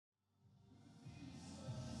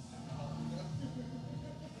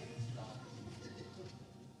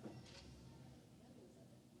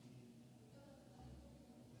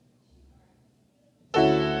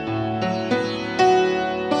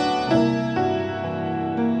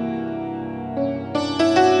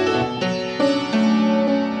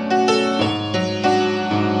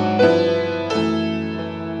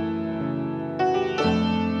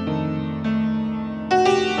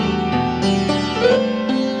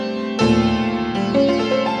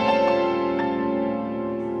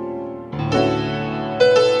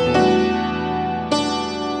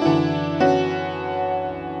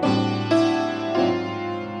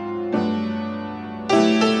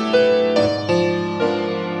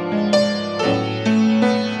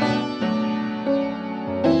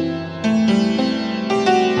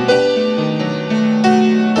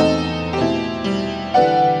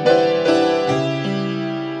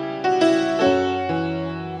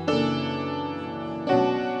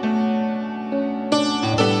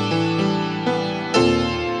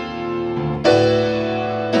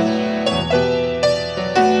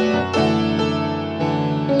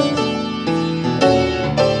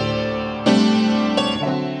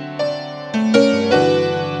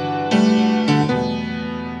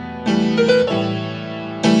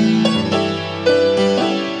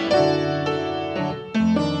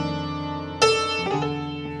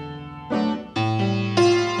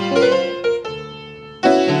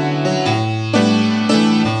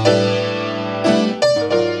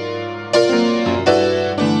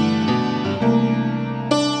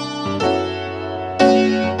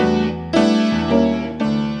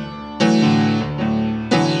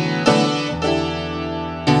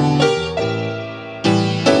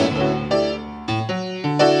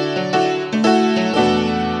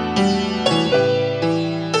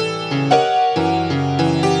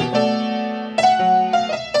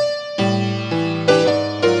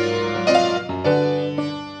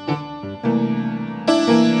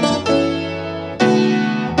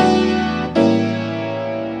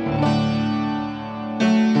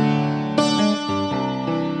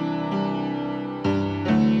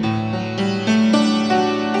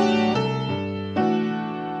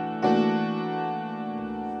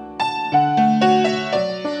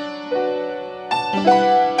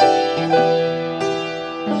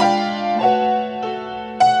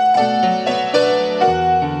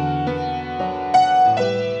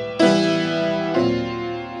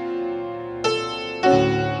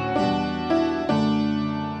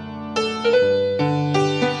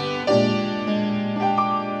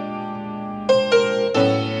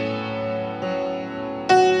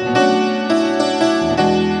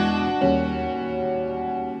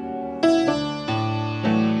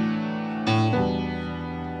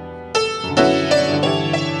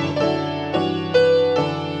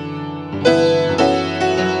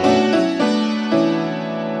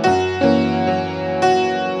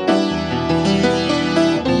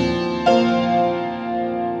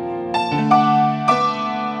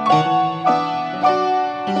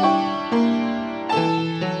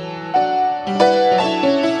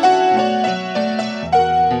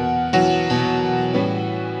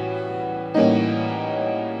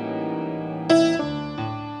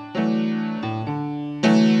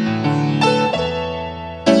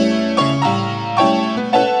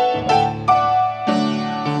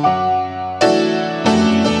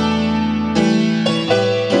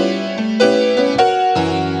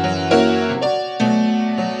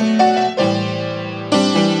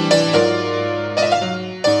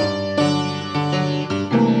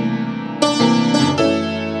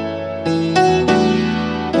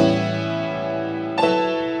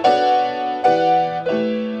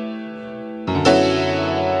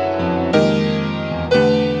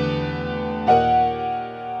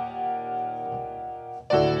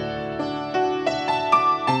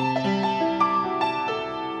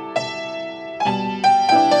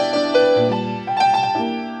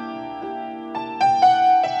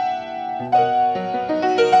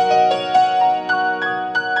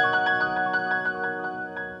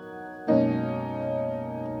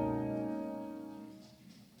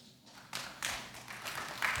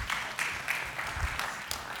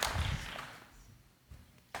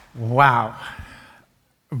Wow.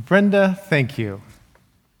 Brenda, thank you.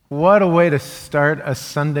 What a way to start a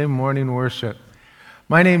Sunday morning worship.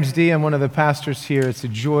 My name's Dee. I'm one of the pastors here. It's a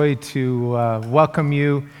joy to welcome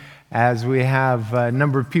you as we have a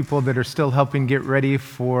number of people that are still helping get ready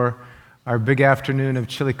for our big afternoon of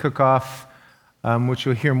chili cook-off, which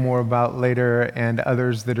you'll hear more about later, and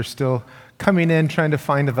others that are still coming in trying to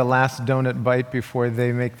find the last donut bite before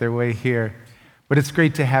they make their way here. But it's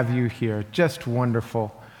great to have you here. Just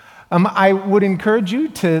wonderful. I would encourage you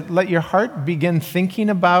to let your heart begin thinking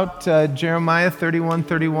about Jeremiah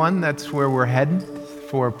 31:31. That's where we're headed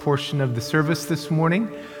for a portion of the service this morning.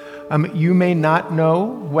 You may not know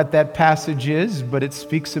what that passage is, but it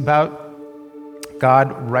speaks about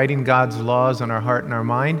God writing God's laws on our heart and our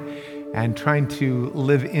mind and trying to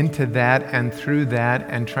live into that and through that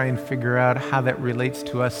and try and figure out how that relates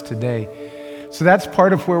to us today. So that's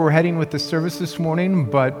part of where we're heading with the service this morning,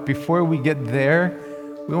 but before we get there,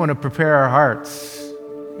 we want to prepare our hearts.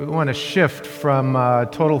 We want to shift from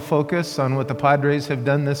total focus on what the Padres have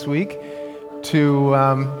done this week to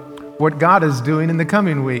what God is doing in the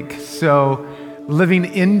coming week. So living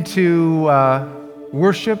into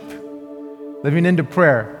worship, living into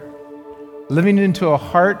prayer, living into a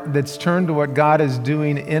heart that's turned to what God is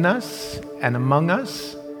doing in us and among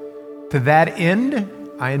us. To that end,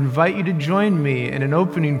 I invite you to join me in an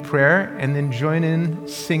opening prayer and then join in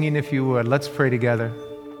singing if you would. Let's pray together.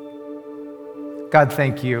 God,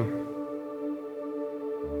 thank you.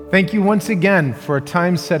 Thank you once again for a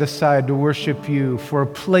time set aside to worship you, for a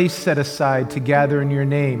place set aside to gather in your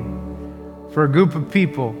name, for a group of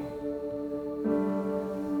people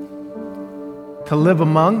to live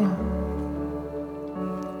among,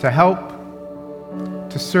 to help,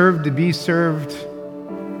 to serve, to be served,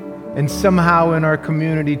 and somehow in our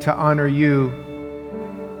community to honor you,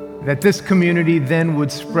 that this community then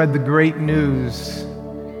would spread the great news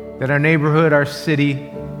that our neighborhood, our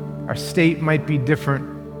city, our state might be different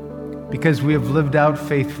because we have lived out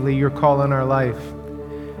faithfully your call in our life.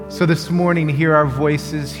 So this morning, hear our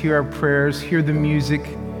voices, hear our prayers, hear the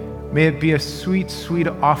music. May it be a sweet, sweet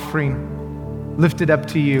offering lifted up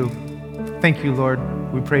to you. Thank you, Lord.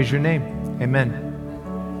 We praise your name. Amen.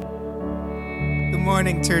 Good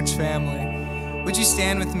morning, church family. Would you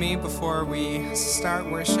stand with me before we start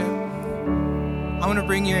worship? I want to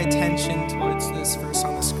bring your attention towards this verse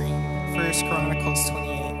on the screen, 1 Chronicles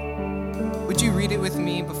 28. Would you read it with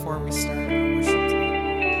me before we start our worship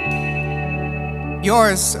today?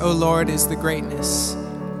 Yours, O Lord, is the greatness,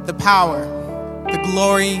 the power, the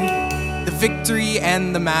glory, the victory,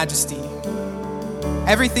 and the majesty.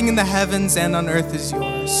 Everything in the heavens and on earth is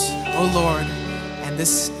yours, O Lord, and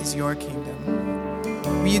this is your kingdom.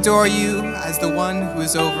 We adore you as the one who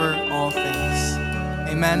is over all things.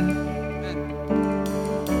 Amen.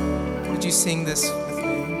 Would you sing this with me?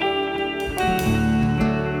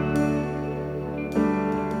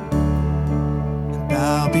 And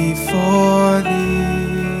bow before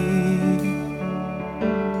thee,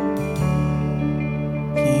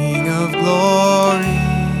 King of glory.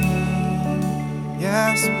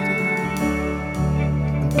 Yes, we do.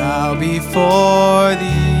 And bow before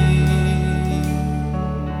thee,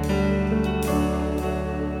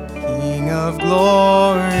 King of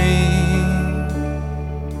glory.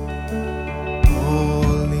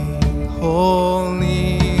 Holy,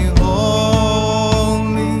 holy,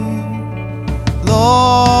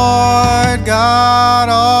 Lord God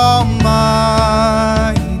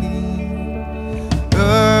Almighty.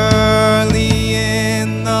 Early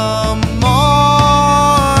in the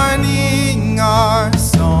morning, our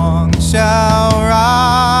song shall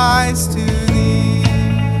rise to thee.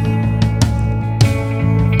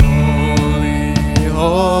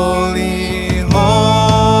 Holy,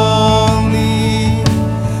 holy,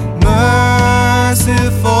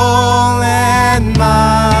 merciful and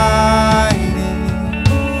mighty,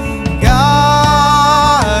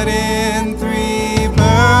 God in three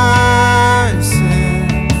persons,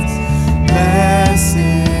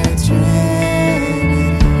 blessed Trinity.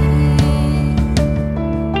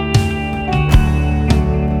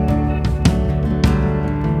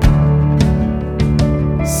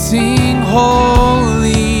 Sing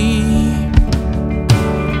holy,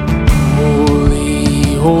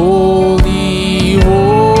 holy, holy.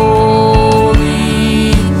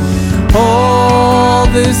 All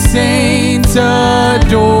the saints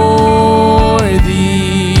adore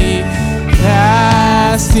thee,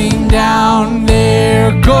 casting down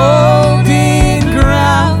their golden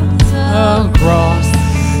crowns across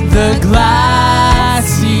the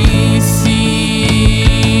glassy seas.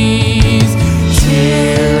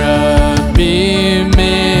 Cherubim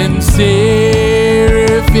and seraphim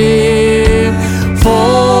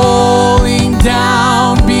fall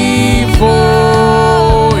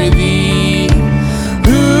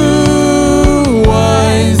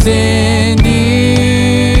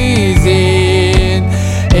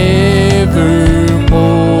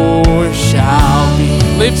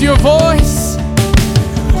lift your voice.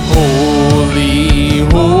 Holy,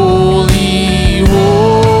 holy, holy,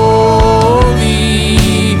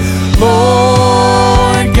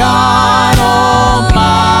 Lord God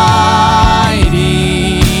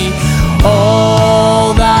Almighty.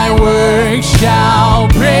 All thy works shall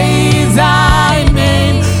praise thy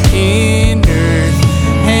name in earth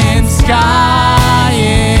and sky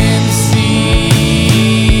and sea.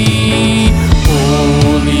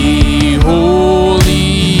 Holy,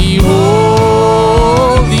 holy,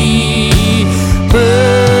 holy,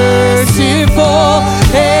 merciful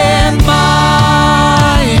and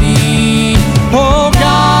mighty, oh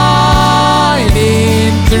God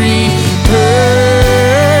in three persons,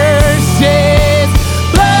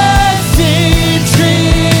 blessed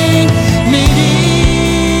Trinity.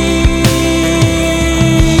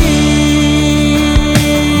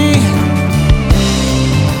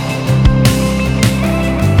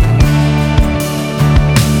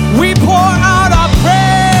 We pour out our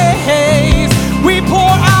praise. We pour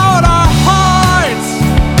out our hearts.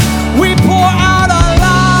 We pour out our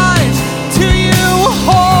lives to you,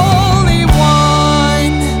 Holy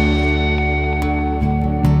One.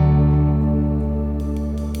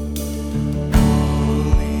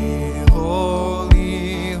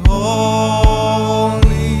 Holy,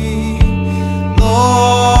 holy,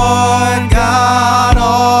 Lord God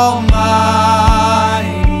Almighty.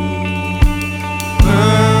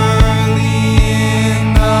 Early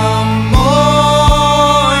in the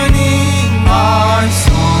morning, our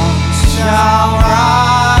songs shall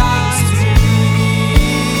rise to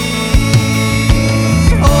thee.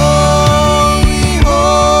 Holy,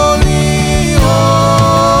 holy,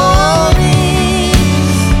 holy,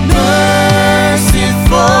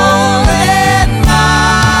 merciful and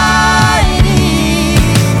mighty,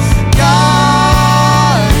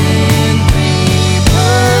 God in three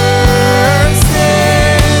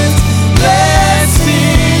persons,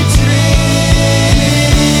 blessed Trinity.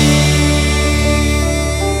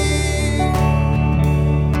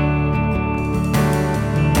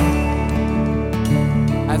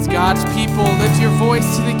 As God's people, lift your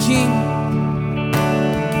voice to the King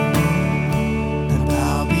and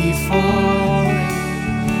bow before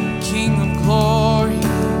Him, King of glory,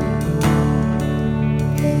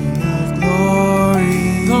 King of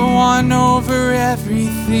glory, the one over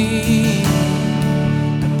everything,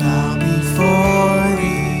 and bow before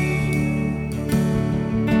Thee,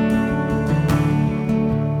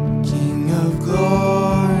 King of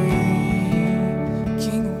glory,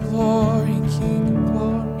 King of glory, King of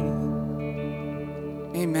glory.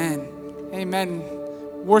 Amen. Amen.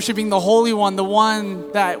 Worshiping the Holy One, the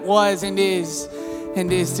one that was and is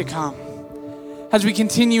to come. As we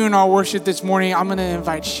continue in our worship this morning, I'm going to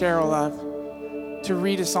invite Cheryl up to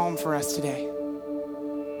read a psalm for us today.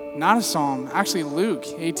 Not a psalm, actually Luke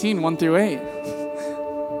 18, 1 through 8.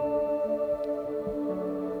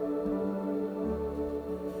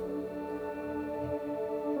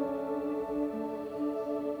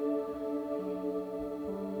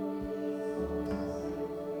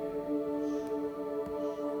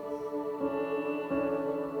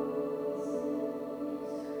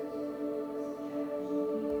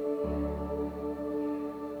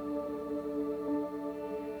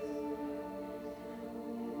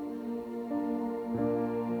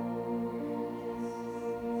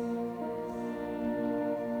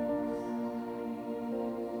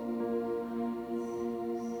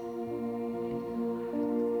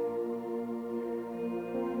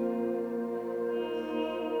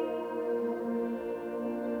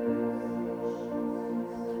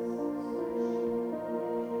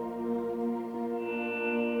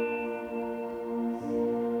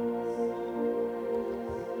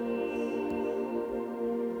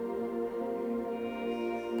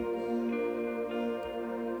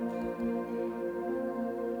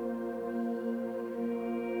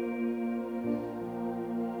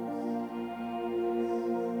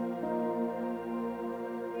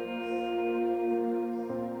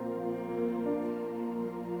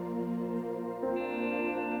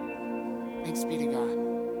 Thanks be to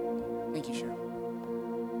God. Thank you, Cheryl.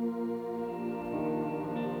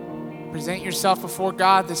 Present yourself before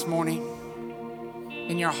God this morning.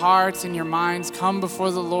 In your hearts and your minds, come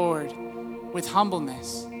before the Lord with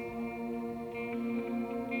humbleness.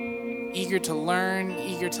 Eager to learn,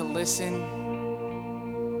 eager to listen.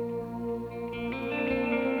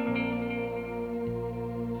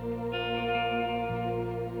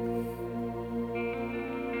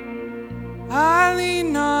 I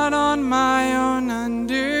lean not on my own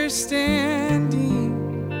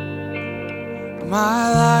understanding.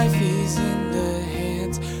 My life is in the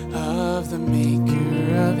hands of the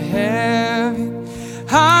maker of heaven.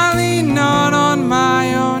 I lean not on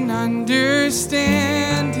my own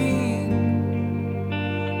understanding.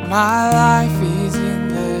 My life is in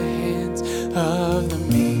the hands of the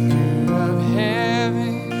Maker of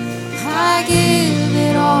heaven. I give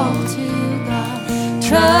it all to God,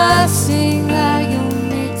 trusting that you'll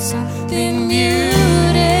make something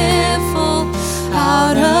beautiful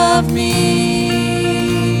out of me.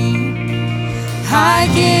 I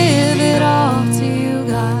give it all to you,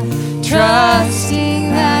 God, trusting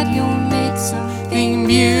that you'll make something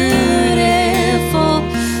beautiful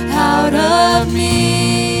out of me.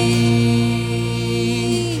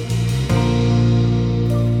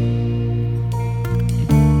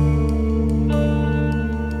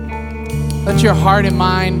 Let your heart and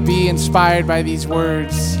mind be inspired by these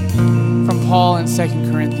words from Paul in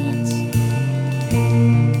 2 Corinthians.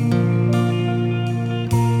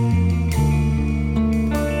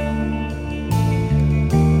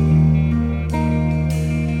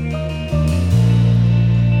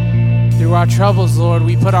 Through our troubles, Lord,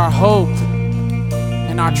 we put our hope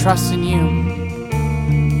and our trust in you.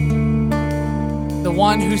 The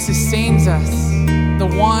one who sustains us, the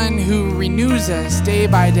one who renews us day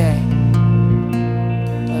by day.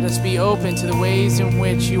 Let us be open to the ways in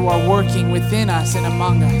which you are working within us and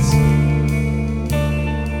among us.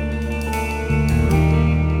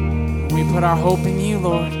 We put our hope in you,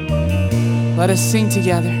 Lord. Let us sing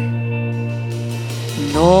together.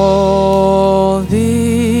 And all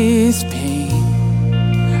this pain,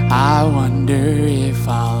 I wonder if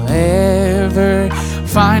I'll ever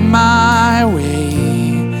find my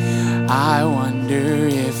way. I wonder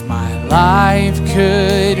if my life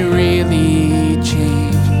could really change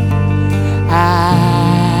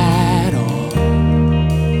at all.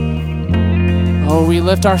 Oh, we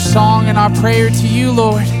lift our song and our prayer to you,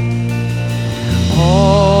 Lord.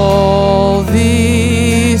 All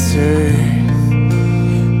this earth,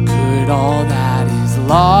 could all that is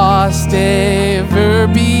lost ever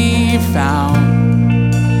be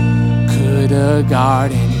found? Could a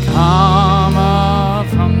garden come up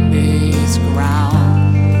from this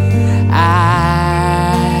ground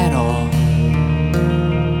at all?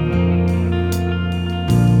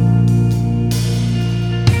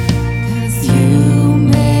 You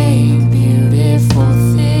make beautiful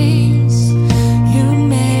things. You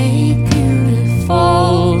make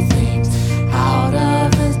beautiful things out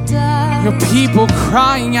of the dust. Your people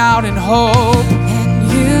crying out in hope.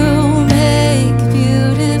 And you make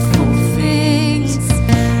beautiful things.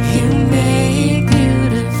 You make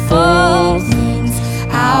beautiful things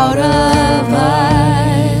out of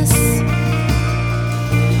us.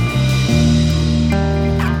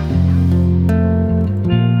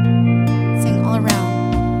 Sing all around.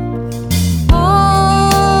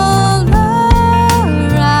 All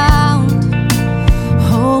around.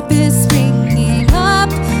 Hope is springing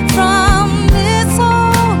up from this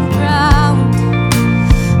old ground.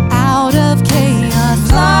 Out of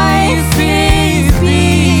chaos, life is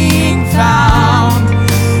being found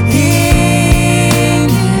in you.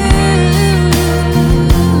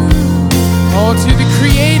 Oh, to the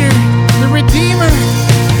Creator, the Redeemer.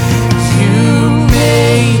 You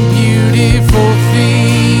make beautiful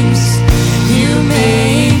things. You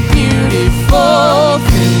make beautiful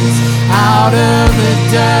things out of the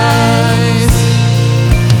dust.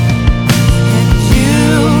 And you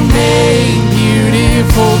make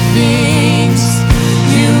beautiful things.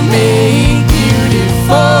 You make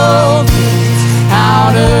beautiful things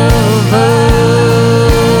out of us.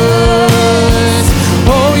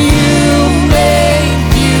 Oh, you make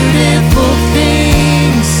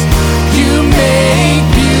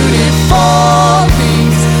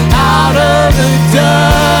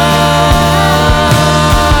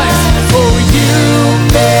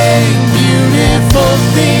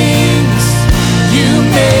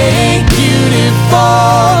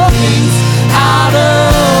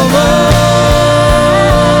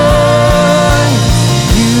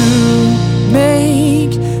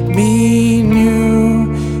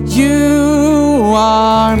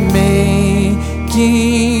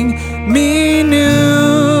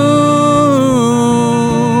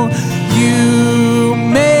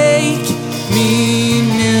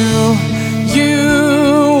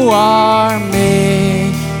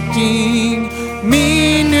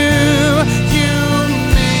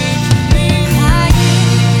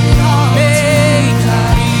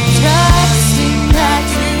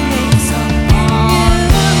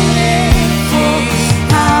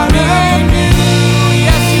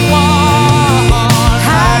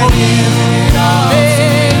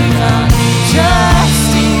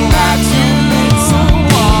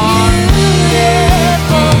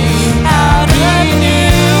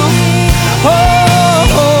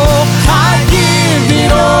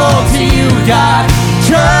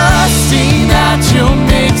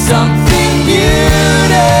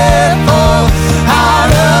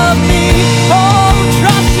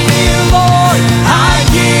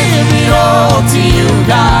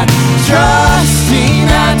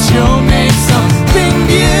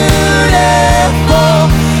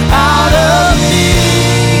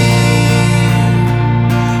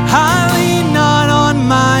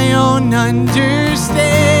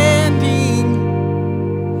understanding.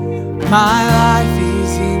 My life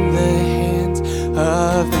is in the hands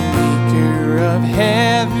of the maker of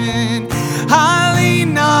heaven. I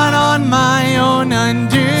lean not on my own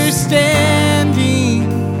understanding.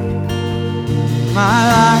 My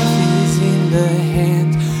life is in the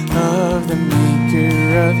hands of the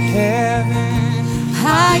maker of heaven.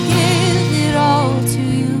 I give it all to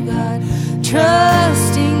you, God,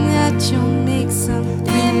 trusting that you'll make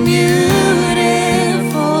something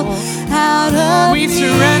beautiful out of We me.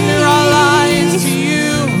 surrender our lives to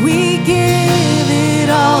you. We give it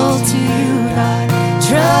all to you, God,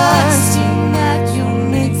 trusting that you'll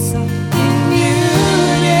make something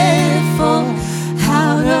beautiful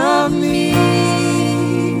out of me.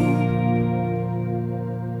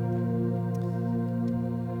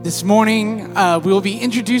 This morning, we will be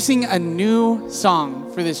introducing a new song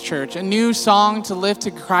for this church, a new song to lift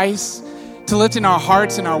to Christ, to lift in our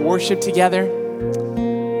hearts and our worship together.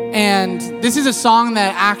 And this is a song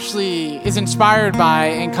that actually is inspired by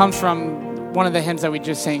and comes from one of the hymns that we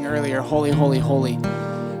just sang earlier, Holy, Holy, Holy.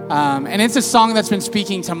 And it's a song that's been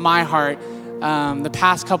speaking to my heart the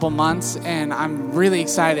past couple months, and I'm really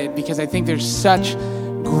excited because I think there's such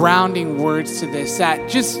grounding words to this that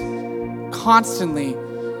just constantly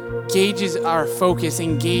gauges our focus,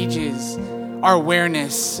 engages our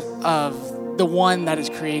awareness of the one that has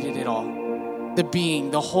created it all, the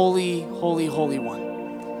being, the holy, holy, holy one.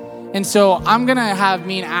 And so I'm going to have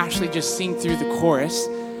me and Ashley just sing through the chorus.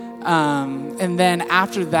 And then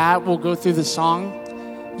after that, we'll go through the song.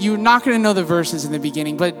 You're not going to know the verses in the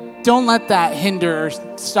beginning, but don't let that hinder or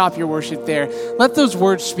stop your worship there. Let those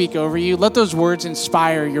words speak over you. Let those words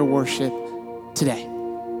inspire your worship today.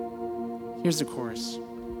 Here's the chorus.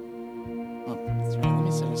 Oh, sorry, let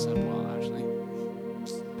me set us up well, Ashley.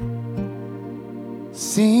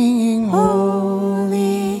 Singing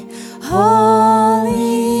Holy,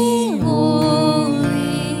 holy,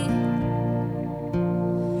 holy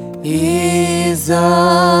is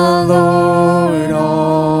the Lord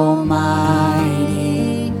Almighty.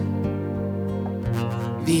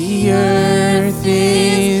 The earth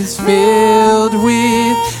is filled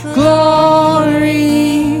with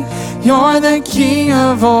glory. You're the King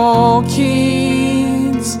of all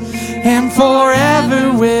kings, and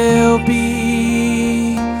forever will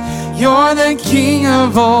be. You're the King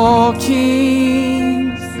of all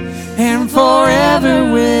kings, and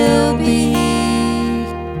forever will be.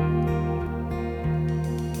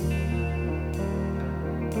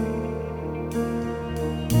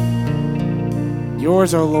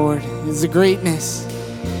 Yours, O Lord, is the greatness,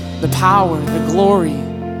 the power, the glory,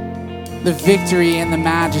 the victory, and the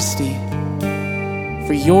majesty.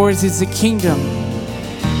 For yours is the kingdom.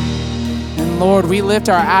 And Lord, we lift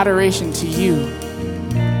our adoration to you,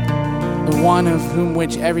 the one of whom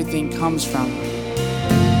which everything comes from,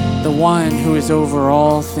 the one who is over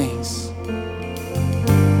all things.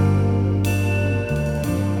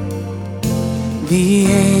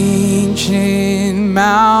 The ancient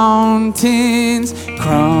mountains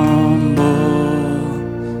crumble,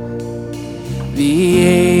 the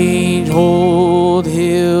age-old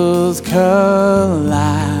hills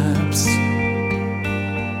collapse.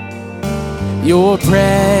 Your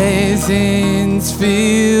presence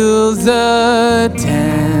fills the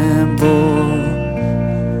temple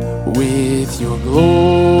with your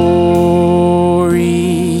glory,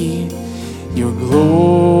 your glory.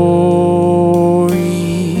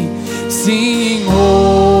 Singing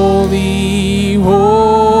holy,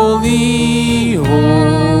 holy,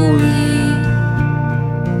 holy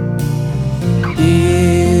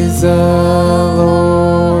is the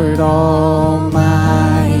Lord Almighty.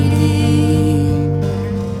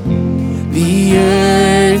 The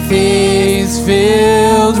earth is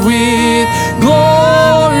filled with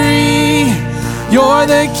glory. You're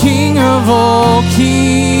the King of all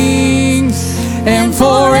kings, and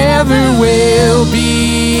forever will be.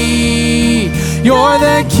 You're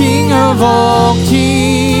the King of all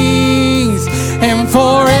kings, and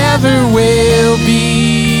forever will be.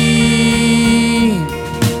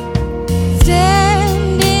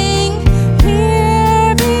 standing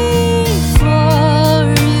here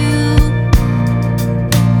before you,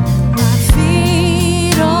 my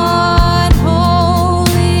feet on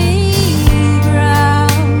holy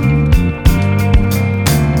ground.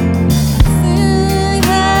 I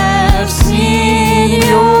have seen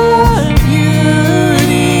your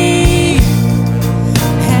beauty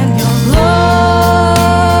and your glory.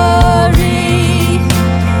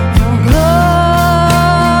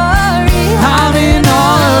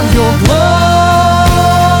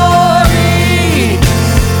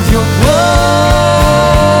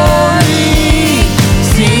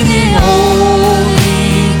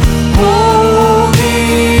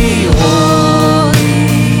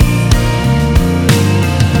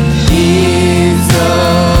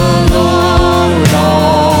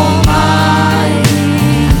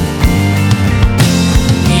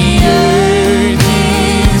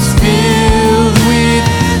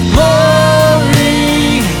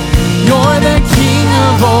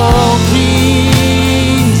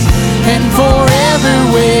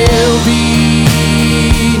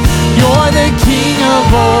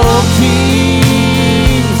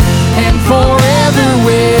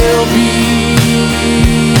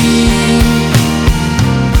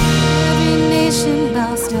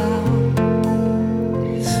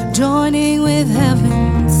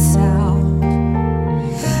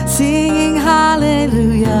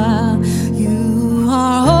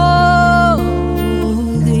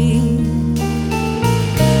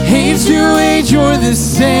 the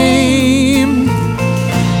same.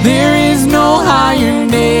 There is no higher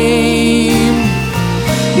name.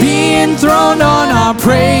 Be enthroned on our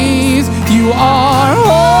praise. You are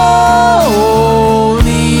holy.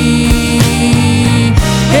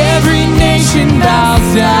 Every nation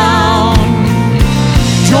bows down,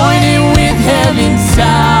 joining with heaven's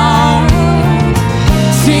sound,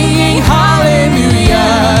 singing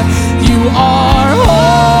hallelujah. You are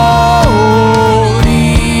holy.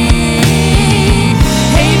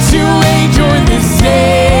 Age to age you're the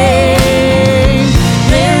same.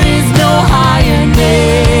 There is no higher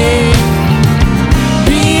name.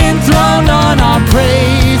 Be enthroned on our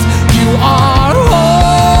praise. You are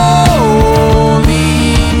holy.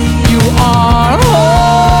 You are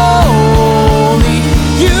holy.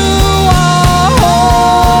 You are holy.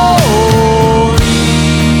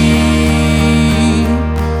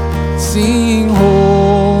 Sing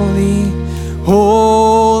holy,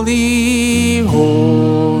 holy,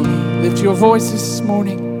 holy. Lift your voices this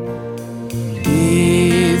morning.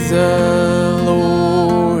 Is the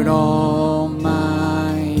Lord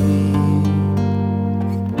Almighty.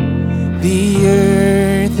 The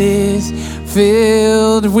earth is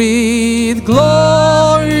filled with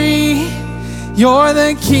glory. You're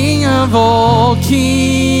the King of all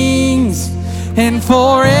kings, and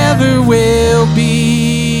forever will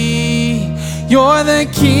be. You're the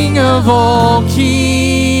King of all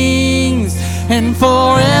kings, and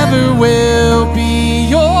forever will be.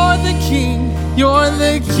 You're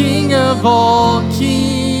the King of all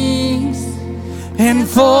kings, and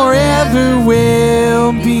forever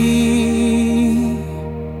will be.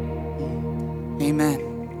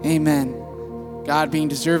 Amen. Amen. God being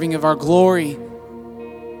deserving of our glory,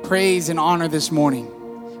 praise, and honor this morning.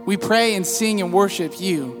 We pray and sing and worship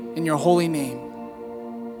you in your holy name.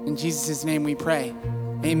 In Jesus' name we pray.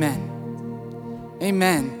 Amen.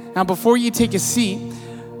 Amen. Now, before you take a seat,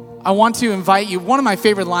 I want to invite you. One of my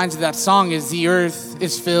favorite lines of that song is, "The earth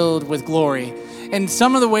is filled with glory." And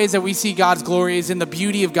some of the ways that we see God's glory is in the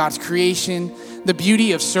beauty of God's creation, the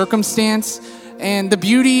beauty of circumstance, and the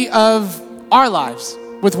beauty of our lives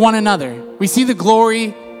with one another. We see the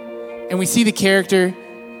glory, and we see the character,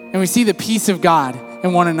 and we see the peace of God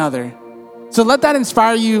in one another. So let that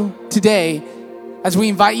inspire you today as we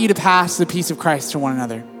invite you to pass the peace of Christ to one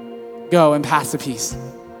another. Go and pass the peace.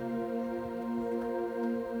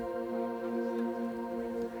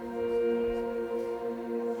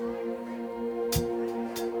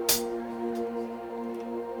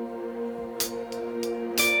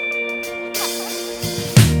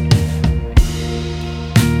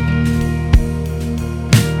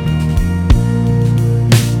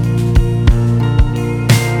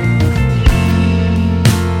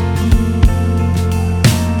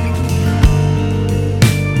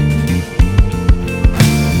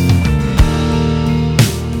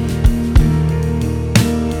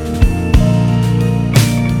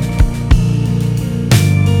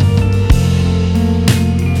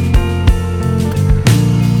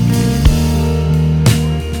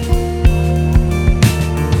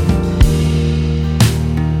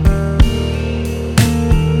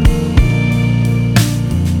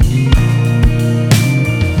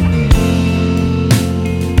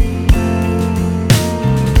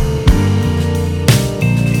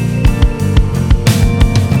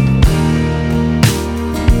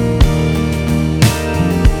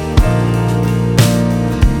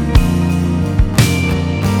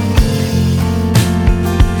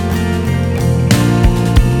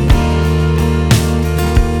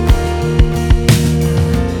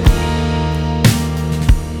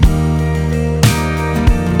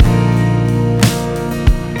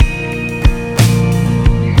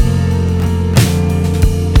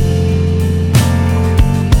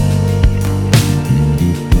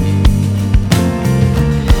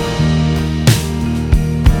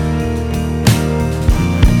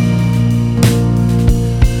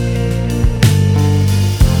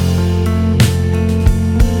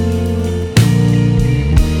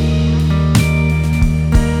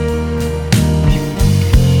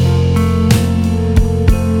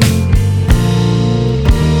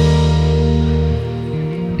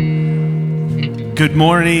 Good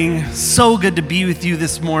morning. So good to be with you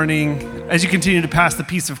this morning. As you continue to pass the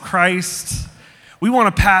peace of Christ, we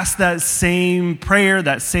want to pass that same prayer,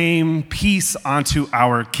 that same peace onto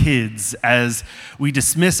our kids as we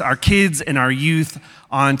dismiss our kids and our youth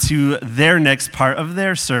onto their next part of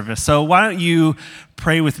their service. So why don't you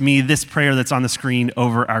pray with me this prayer that's on the screen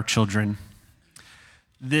over our children.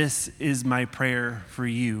 This is my prayer for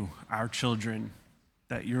you, our children,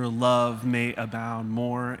 that your love may abound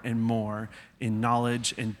more and more in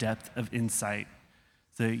knowledge and depth of insight,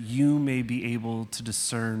 so that you may be able to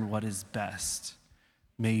discern what is best.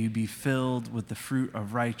 May you be filled with the fruit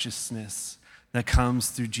of righteousness that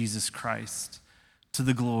comes through Jesus Christ, to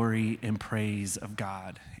the glory and praise of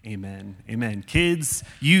God. Amen. Amen. Kids,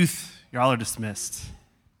 youth, you all are dismissed.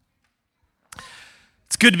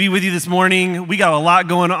 It's good to be with you this morning. We got a lot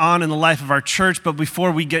going on in the life of our church, but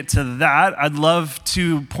before we get to that, I'd love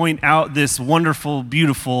to point out this wonderful,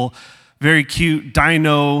 beautiful, very cute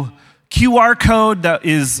Dino QR code that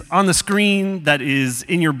is on the screen, that is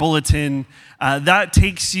in your bulletin. That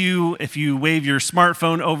takes you, if you wave your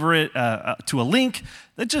smartphone over it, to a link,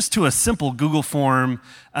 just to a simple Google form.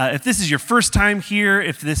 If this is your first time here,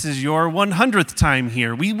 if this is your 100th time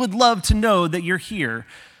here, we would love to know that you're here.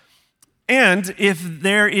 And if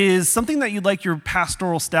there is something that you'd like your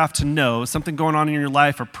pastoral staff to know, something going on in your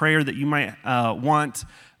life, a prayer that you might want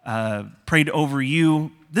prayed over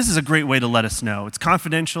you, this is a great way to let us know. It's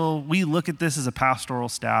confidential. We look at this as a pastoral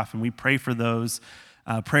staff, and we pray for those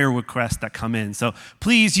prayer requests that come in. So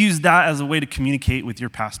please use that as a way to communicate with your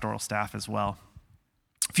pastoral staff as well.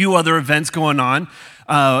 A few other events going on.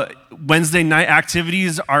 Wednesday night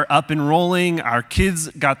activities are up and rolling. Our kids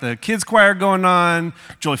got the kids choir going on.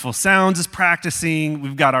 Joyful Sounds is practicing.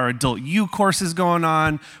 We've got our adult U courses going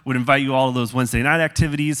on. Would invite you all to those Wednesday night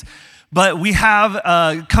activities. But we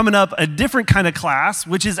have coming up a different kind of class,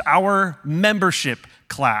 which is our membership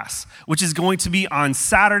class, which is going to be on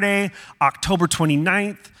Saturday, October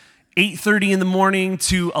 29th, 8:30 in the morning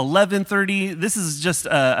to 11:30. This is just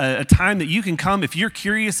a time that you can come if you're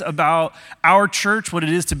curious about our church, what it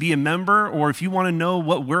is to be a member, or if you want to know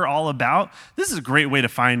what we're all about. This is a great way to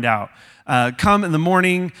find out. Come in the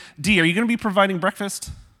morning. Dee, are you going to be providing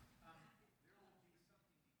breakfast?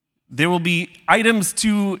 There will be items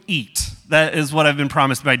to eat. That is what I've been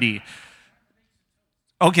promised by Dee.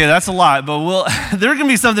 Okay, that's a lot, but there's going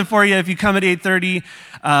to be something for you if you come at 8:30.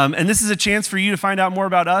 And this is a chance for you to find out more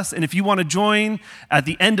about us. And if you want to join at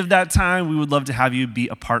the end of that time, we would love to have you be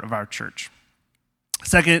a part of our church.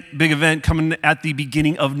 Second big event coming at the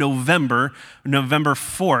beginning of November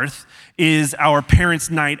 4th, is our Parents'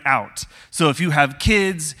 Night Out. So if you have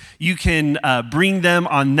kids, you can bring them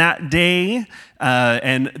on that day,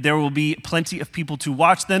 and there will be plenty of people to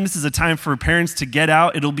watch them. This is a time for parents to get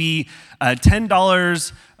out. It'll be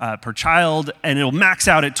 $10 per child, and it'll max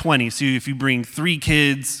out at $20. So if you bring 3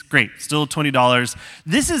 kids, great, still $20.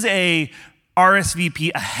 This is a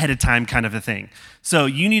RSVP ahead of time kind of a thing. So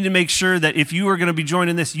you need to make sure that if you are going to be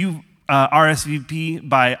joining this, you RSVP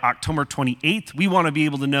by October 28th. We want to be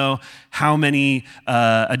able to know how many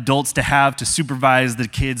adults to have to supervise the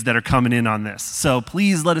kids that are coming in on this. So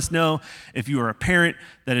please let us know if you are a parent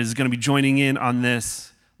that is going to be joining in on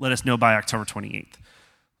this. Let us know by October 28th.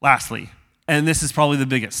 Lastly, and this is probably the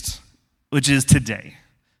biggest, which is today.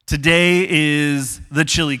 Today is the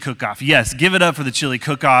chili cook-off. Yes, give it up for the chili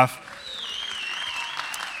cook-off.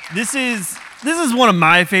 This is one of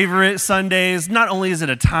my favorite Sundays. Not only is it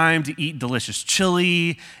a time to eat delicious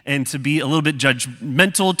chili and to be a little bit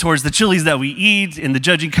judgmental towards the chilies that we eat in the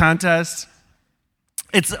judging contest.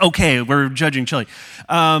 It's okay, we're judging chili.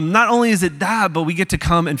 Not only is it that, but we get to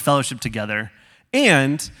come and fellowship together.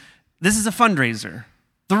 And this is a fundraiser.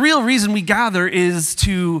 The real reason we gather is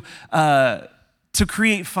to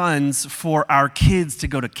create funds for our kids to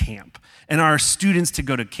go to camp and our students to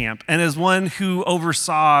go to camp. And as one who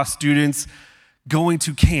oversaw students going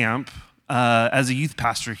to camp as a youth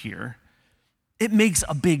pastor here, it makes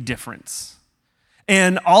a big difference.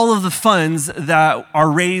 And all of the funds that are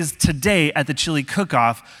raised today at the Chili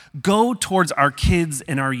Cook-Off go towards our kids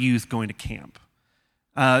and our youth going to camp.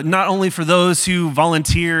 Not only for those who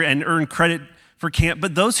volunteer and earn credit for camp,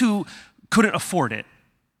 but those who couldn't afford it.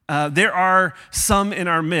 There are some in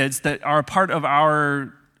our midst that are a part of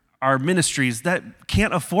our ministries that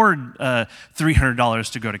can't afford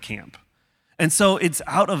 $300 to go to camp. And so it's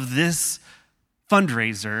out of this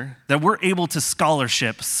fundraiser that we're able to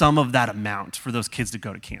scholarship some of that amount for those kids to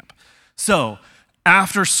go to camp. So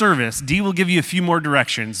after service, Dee will give you a few more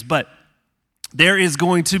directions, but there is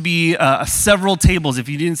going to be several tables, if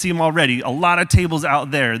you didn't see them already, a lot of tables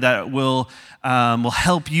out there that will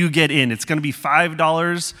help you get in. It's going to be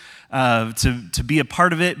 $5 to be a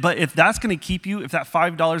part of it, but if that's going to keep you, if that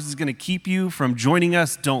 $5 is going to keep you from joining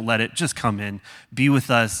us, don't let it. Just come in, be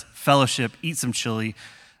with us, fellowship, eat some chili.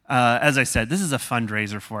 As I said, this is a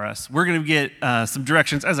fundraiser for us. We're going to get some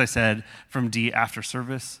directions, as I said, from Dee after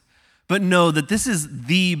service. But know that this is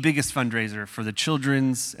the biggest fundraiser for the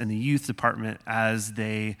children's and the youth department as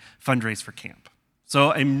they fundraise for camp.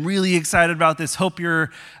 So I'm really excited about this. Hope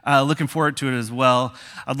you're looking forward to it as well.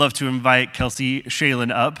 I'd love to invite Kelsey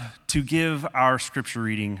Shalen up to give our scripture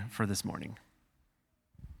reading for this morning.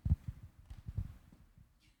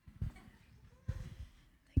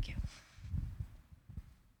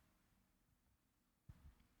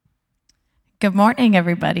 Good morning,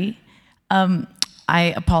 everybody.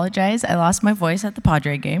 I apologize. I lost my voice at the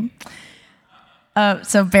Padre game.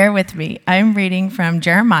 So bear with me. I'm reading from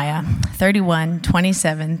Jeremiah 31,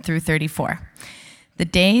 27 through 34. The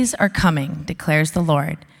days are coming, declares the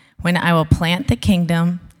Lord, when I will plant the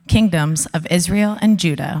kingdoms of Israel and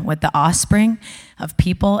Judah with the offspring of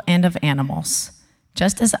people and of animals.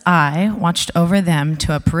 Just as I watched over them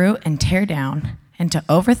to uproot and tear down, and to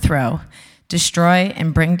overthrow, destroy,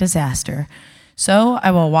 and bring disaster, so I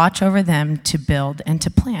will watch over them to build and to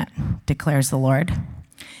plant, declares the Lord.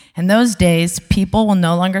 In those days, people will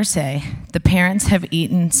no longer say, the parents have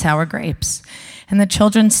eaten sour grapes, and the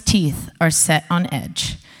children's teeth are set on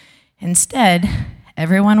edge. Instead,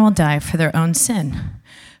 everyone will die for their own sin.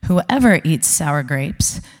 Whoever eats sour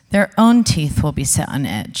grapes, their own teeth will be set on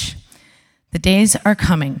edge. The days are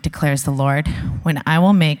coming, declares the Lord, when I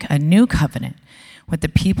will make a new covenant with the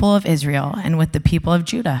people of Israel and with the people of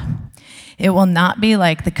Judah. It will not be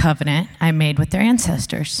like the covenant I made with their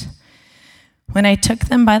ancestors when I took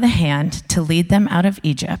them by the hand to lead them out of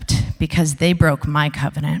Egypt, because they broke my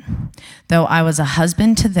covenant, though I was a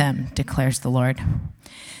husband to them, declares the Lord.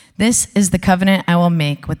 This is the covenant I will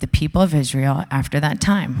make with the people of Israel after that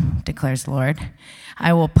time, declares the Lord.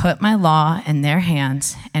 I will put my law in their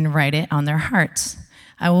hands and write it on their hearts.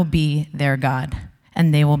 I will be their God,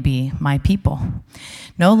 and they will be my people.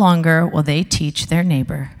 No longer will they teach their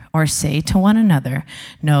neighbor or say to one another,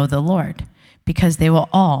 know the Lord, because they will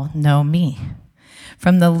all know me.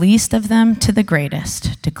 From the least of them to the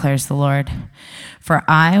greatest, declares the Lord. For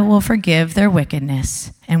I will forgive their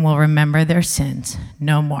wickedness and will remember their sins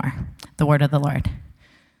no more. The word of the Lord.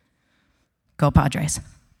 Go Padres.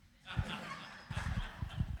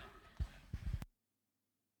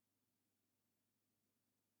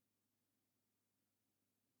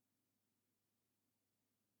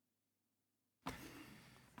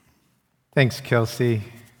 Thanks, Kelsey,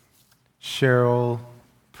 Cheryl,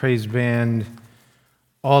 praise band,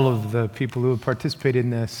 all of the people who have participated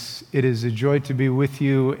in this. It is a joy to be with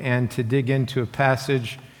you and to dig into a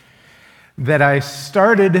passage that I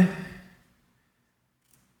started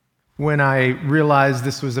when I realized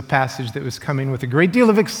this was a passage that was coming with a great deal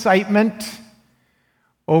of excitement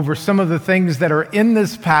over some of the things that are in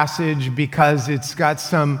this passage, because it's got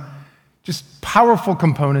some just powerful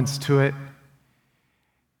components to it.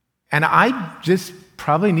 And I just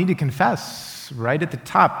probably need to confess right at the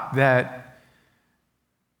top that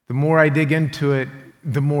the more I dig into it,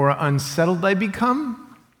 the more unsettled I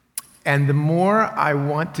become, and the more I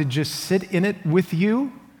want to just sit in it with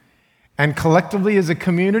you and collectively as a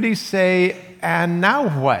community say, and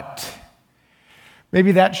now what?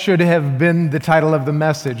 Maybe that should have been the title of the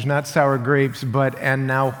message, not sour grapes, but and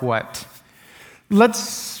now what?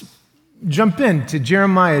 Let's jump into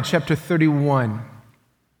Jeremiah chapter 31.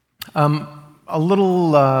 A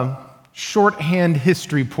little shorthand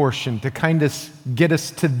history portion to kind of get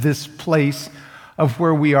us to this place of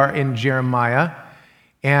where we are in Jeremiah.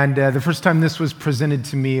 And the first time this was presented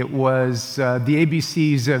to me, it was the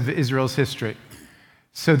ABCs of Israel's history.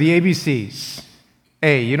 So the ABCs.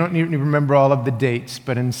 A, you don't need to remember all of the dates,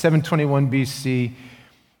 but in 721 BC,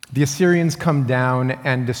 the Assyrians come down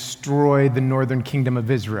and destroy the northern kingdom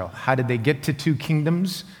of Israel. How did they get to two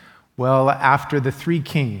kingdoms? Well, after the three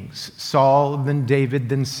kings, Saul, then David,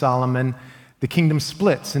 then Solomon, the kingdom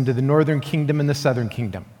splits into the northern kingdom and the southern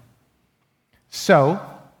kingdom. So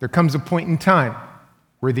there comes a point in time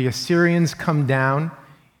where the Assyrians come down,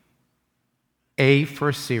 A for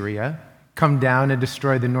Assyria, come down and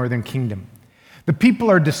destroy the northern kingdom. The people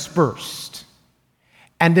are dispersed.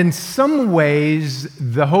 And in some ways,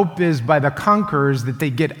 the hope is by the conquerors that they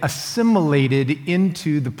get assimilated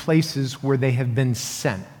into the places where they have been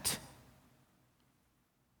sent.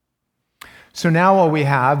 So now all we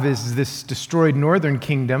have is this destroyed northern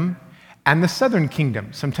kingdom and the southern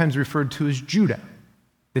kingdom, sometimes referred to as Judah,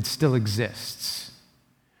 that still exists.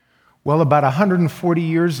 Well, about 140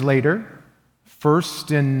 years later,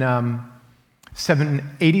 first in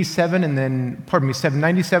 797 and then,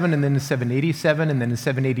 797 and then in 787 and then in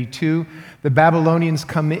 782, the Babylonians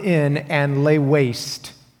come in and lay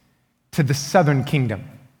waste to the southern kingdom.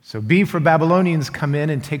 So B for Babylonians come in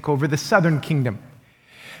and take over the southern kingdom.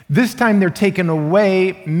 This time they're taken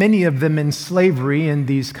away, many of them in slavery in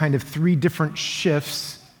these kind of three different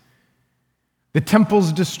shifts. The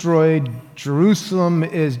temple's destroyed, Jerusalem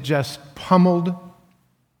is just pummeled.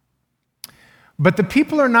 But the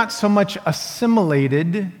people are not so much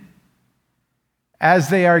assimilated as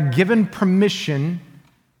they are given permission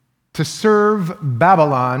to serve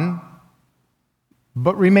Babylon,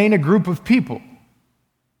 but remain a group of people.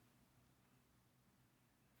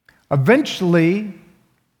 Eventually,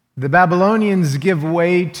 the Babylonians give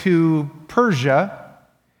way to Persia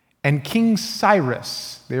and King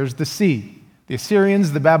Cyrus. There's the C. The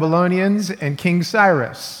Assyrians, the Babylonians, and King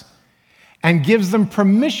Cyrus. And gives them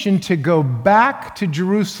permission to go back to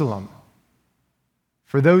Jerusalem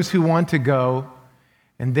for those who want to go.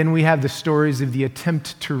 And then we have the stories of the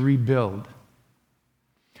attempt to rebuild.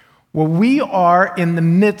 Well, we are in the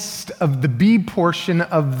midst of the B portion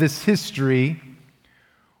of this history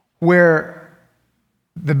where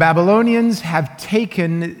the Babylonians have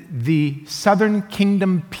taken the southern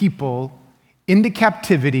kingdom people into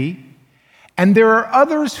captivity, and there are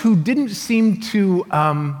others who didn't seem to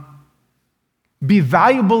be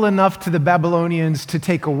valuable enough to the Babylonians to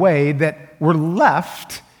take away that were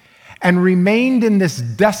left and remained in this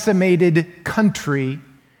decimated country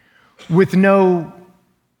with no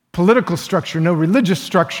political structure, no religious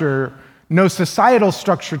structure, no societal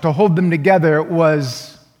structure to hold them together.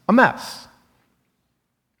 Was a mess.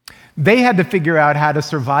 They had to figure out how to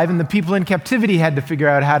survive, and the people in captivity had to figure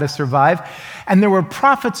out how to survive. And there were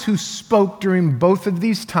prophets who spoke during both of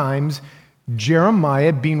these times,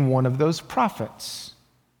 Jeremiah being one of those prophets.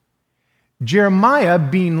 Jeremiah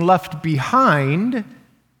being left behind,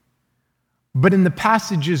 but in the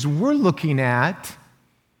passages we're looking at,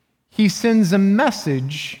 he sends a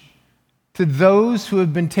message to those who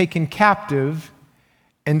have been taken captive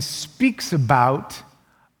and speaks about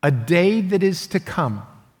a day that is to come.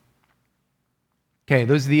 Okay,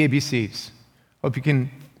 those are the ABCs. Hope you can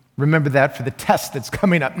remember that for the test that's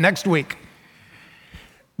coming up next week.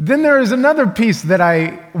 Then there is another piece that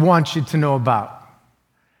I want you to know about,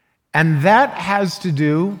 and that has to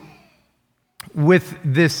do with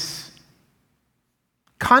this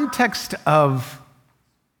context of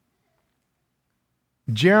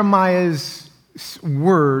Jeremiah's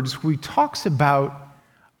words, where he talks about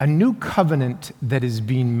a new covenant that is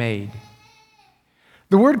being made.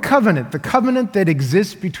 The word covenant, the covenant that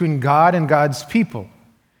exists between God and God's people,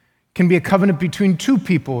 can be a covenant between two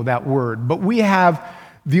people, that word. But we have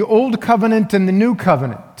the old covenant and the new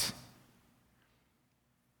covenant.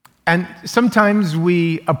 And sometimes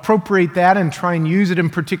we appropriate that and try and use it in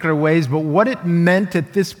particular ways, but what it meant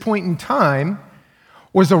at this point in time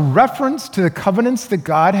was a reference to the covenants that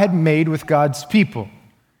God had made with God's people.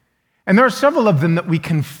 And there are several of them that we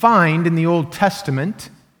can find in the Old Testament.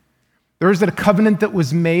 There is a covenant that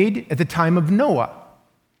was made at the time of Noah.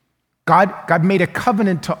 God made a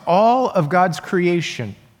covenant to all of God's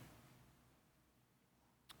creation.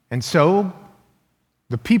 And so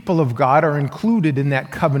the people of God are included in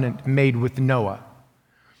that covenant made with Noah.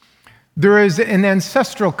 There is an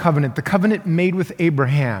ancestral covenant, the covenant made with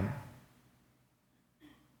Abraham.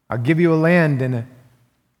 I'll give you a land and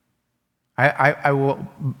I will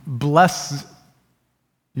bless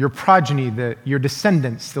your progeny, your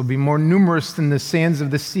descendants. They'll be more numerous than the sands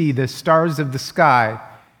of the sea, the stars of the sky.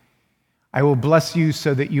 I will bless you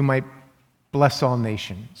so that you might bless all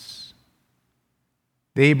nations.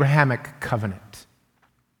 The Abrahamic covenant.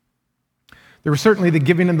 There was certainly the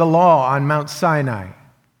giving of the law on Mount Sinai.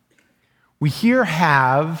 We here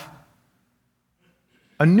have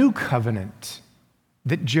a new covenant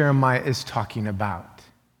that Jeremiah is talking about.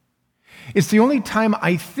 It's the only time,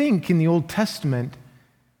 I think, in the Old Testament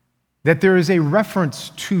that there is a reference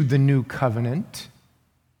to the new covenant.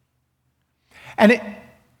 And it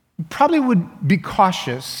probably would be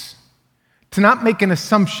cautious to not make an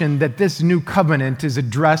assumption that this new covenant is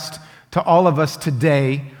addressed to all of us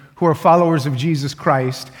today who are followers of Jesus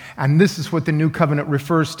Christ, and this is what the new covenant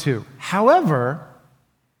refers to. However,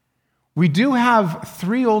 we do have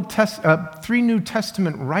three New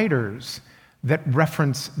Testament writers that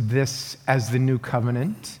reference this as the new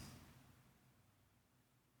covenant.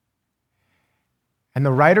 And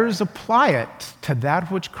the writers apply it to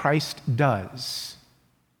that which Christ does.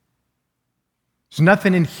 There's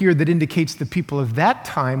nothing in here that indicates the people of that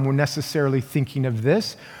time were necessarily thinking of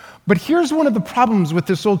this. But here's one of the problems with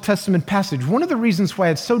this Old Testament passage. One of the reasons why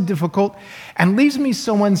it's so difficult and leaves me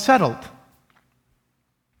so unsettled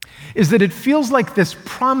is that it feels like this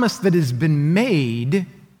promise that has been made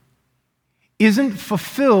isn't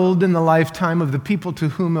fulfilled in the lifetime of the people to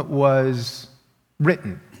whom it was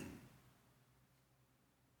written.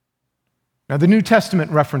 Now, the New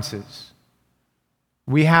Testament references.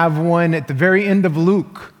 We have one at the very end of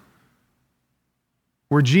Luke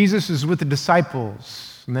where Jesus is with the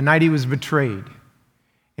disciples on the night he was betrayed.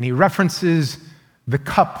 And he references the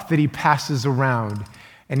cup that he passes around.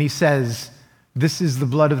 And he says, "This is the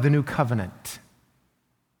blood of the new covenant."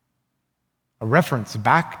 A reference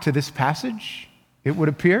back to this passage, it would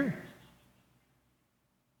appear.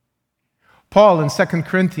 Paul in 2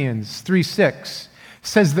 Corinthians 3:6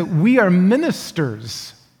 says that we are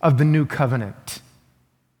ministers of the new covenant.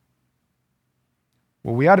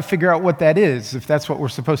 Well, we ought to figure out what that is if that's what we're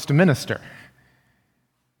supposed to minister.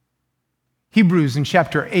 Hebrews in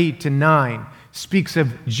chapter 8 and 9 speaks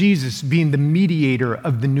of Jesus being the mediator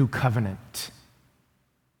of the new covenant.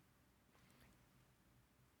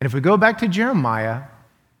 And if we go back to Jeremiah,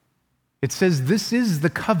 it says, "This is the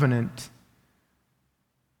covenant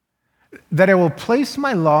that I will place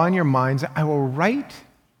my law in your minds. I will write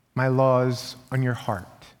my laws on your heart."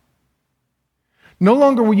 No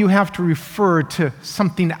longer will you have to refer to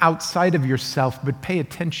something outside of yourself, but pay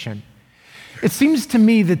attention. It seems to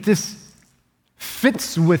me that this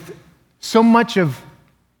fits with so much of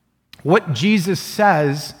what Jesus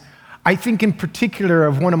says. I think in particular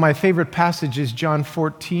of one of my favorite passages, John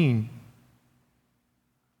 14,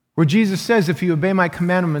 where Jesus says, "If you obey my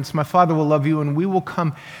commandments, my Father will love you, and we will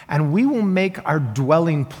come, and we will make our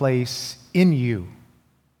dwelling place in you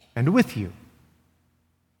and with you."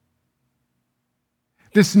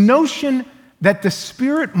 This notion that the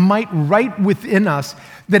Spirit might write within us,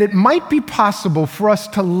 that it might be possible for us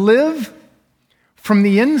to live from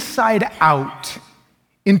the inside out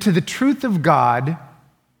into the truth of God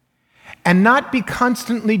and not be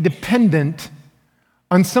constantly dependent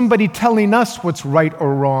on somebody telling us what's right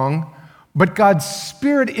or wrong, but God's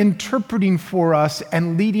Spirit interpreting for us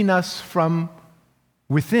and leading us from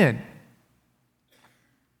within.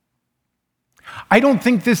 I don't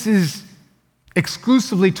think this is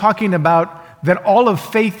exclusively talking about that all of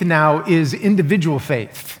faith now is individual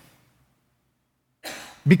faith,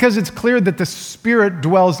 because it's clear that the Spirit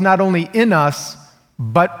dwells not only in us,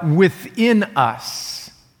 but within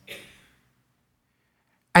us.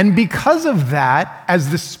 And because of that,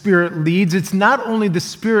 as the Spirit leads, it's not only the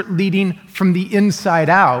Spirit leading from the inside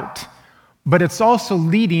out, but it's also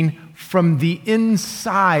leading from the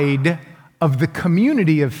inside of the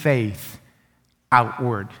community of faith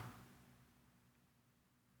outward.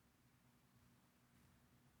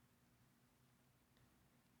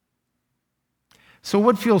 So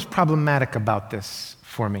what feels problematic about this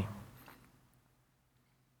for me?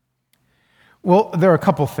 Well, there are a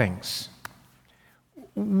couple things.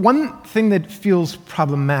 One thing that feels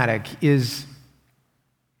problematic is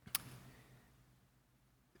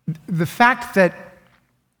the fact that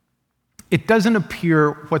it doesn't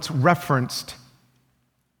appear what's referenced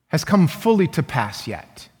has come fully to pass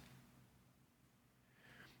yet.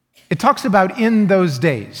 It talks about in those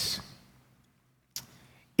days.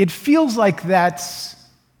 It feels like that's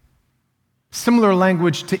similar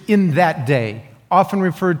language to in that day, often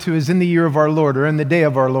referred to as in the year of our Lord, or in the day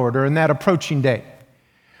of our Lord, or in that approaching day.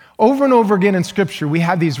 Over and over again in Scripture, we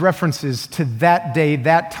have these references to that day,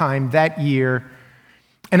 that time, that year,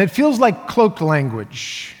 and it feels like cloaked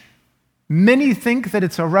language. Many think that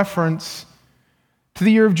it's a reference to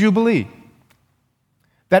the year of Jubilee.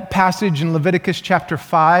 That passage in Leviticus chapter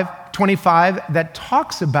 25 that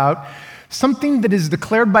talks about something that is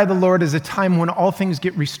declared by the Lord as a time when all things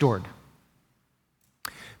get restored.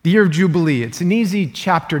 The year of Jubilee. It's an easy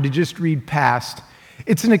chapter to just read past.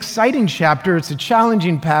 It's an exciting chapter. It's a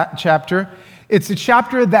challenging chapter. It's a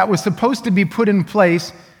chapter that was supposed to be put in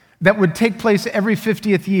place that would take place every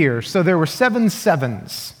 50th year. So there were 7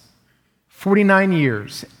 sevens, 49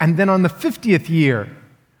 years. And then on the 50th year,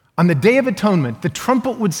 on the Day of Atonement, the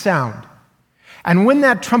trumpet would sound. And when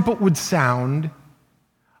that trumpet would sound,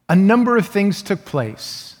 a number of things took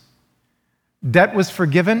place. Debt was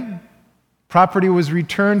forgiven, property was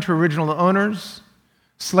returned to original owners,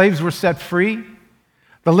 slaves were set free.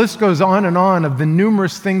 The list goes on and on of the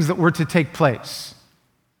numerous things that were to take place.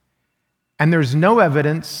 And there's no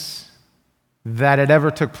evidence that it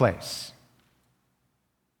ever took place.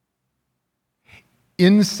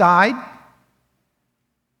 Inside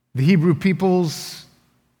the Hebrew people's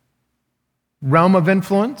realm of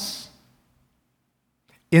influence,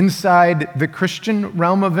 inside the Christian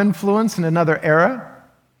realm of influence in another era,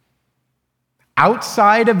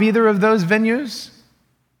 outside of either of those venues,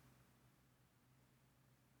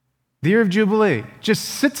 the year of Jubilee just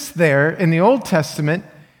sits there in the Old Testament,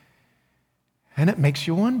 and it makes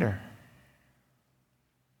you wonder.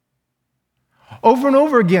 Over and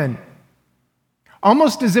over again,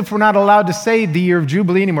 almost as if we're not allowed to say the year of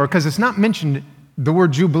Jubilee anymore, because it's not mentioned the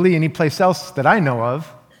word Jubilee anyplace else that I know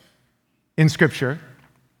of in Scripture.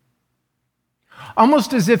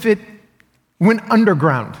 Almost as if it went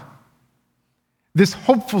underground. This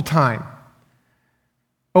hopeful time.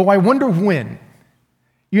 Oh, I wonder when.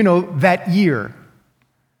 That year.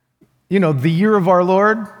 The year of our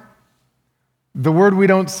Lord. The word we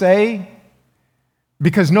don't say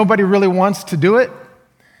because nobody really wants to do it.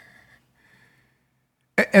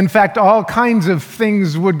 In fact, all kinds of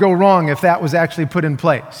things would go wrong if that was actually put in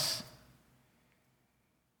place.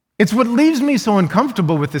 It's what leaves me so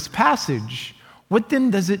uncomfortable with this passage. What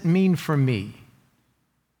then does it mean for me?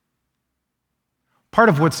 Part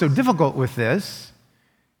of what's so difficult with this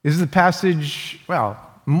is the passage, well,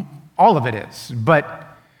 all of it is,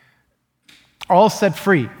 but all set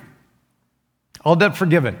free, all debt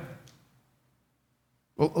forgiven,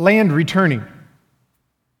 land returning.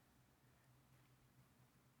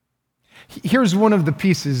 Here's one of the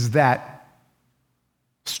pieces that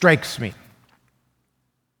strikes me.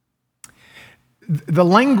 The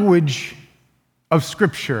language of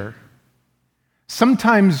Scripture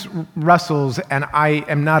sometimes wrestles, and I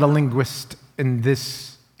am not a linguist in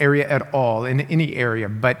this area at all, in any area,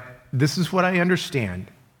 but this is what I understand,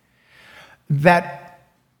 that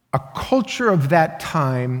a culture of that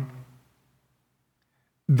time,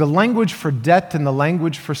 the language for debt and the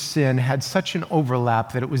language for sin had such an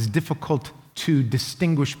overlap that it was difficult to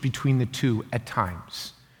distinguish between the two at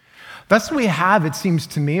times. Thus we have, it seems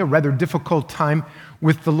to me, a rather difficult time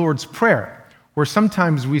with the Lord's Prayer, where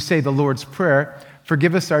sometimes we say the Lord's Prayer,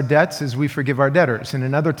 forgive us our debts as we forgive our debtors, and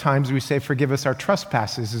in other times we say forgive us our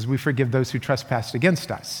trespasses as we forgive those who trespass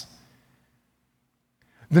against us.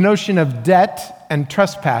 The notion of debt and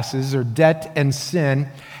trespasses, or debt and sin,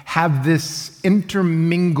 have this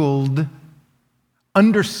intermingled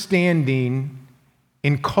understanding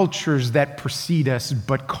in cultures that precede us,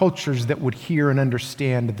 but cultures that would hear and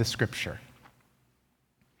understand the Scripture.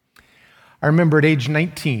 I remember at age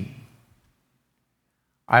 19,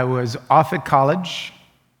 I was off at college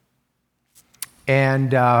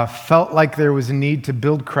and felt like there was a need to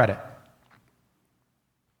build credit.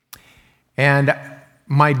 And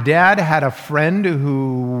my dad had a friend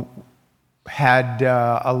who had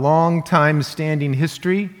a long time standing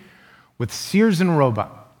history with Sears and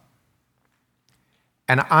Roebuck.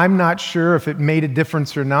 And I'm not sure if it made a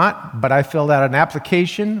difference or not, but I filled out an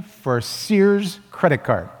application for a Sears credit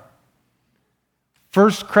card.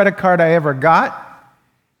 First credit card I ever got,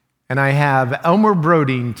 and I have Elmer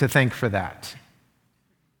Brodeen to thank for that.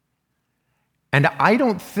 And I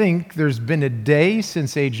don't think there's been a day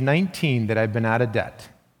since age 19 that I've been out of debt.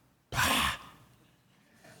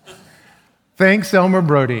 Thanks, Elmer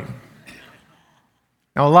Brodeen.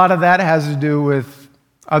 Now, a lot of that has to do with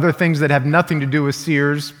other things that have nothing to do with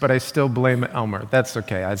Sears, but I still blame Elmer. That's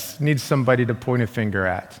okay. I just need somebody to point a finger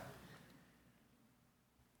at.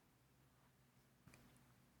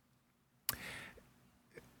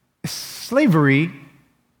 Slavery,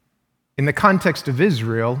 in the context of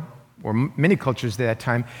Israel, or many cultures at that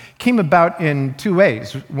time, came about in two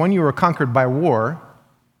ways. One, you were conquered by war.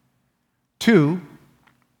 Two,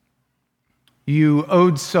 you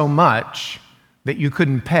owed so much that you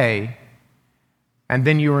couldn't pay, and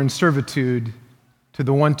then you were in servitude to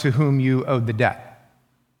the one to whom you owed the debt.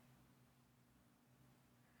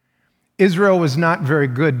 Israel was not very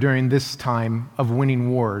good during this time of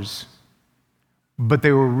winning wars, but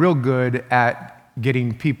they were real good at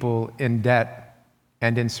getting people in debt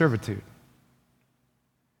and in servitude.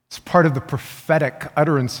 It's part of the prophetic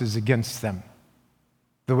utterances against them,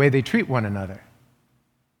 the way they treat one another.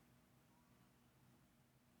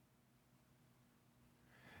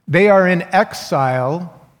 They are in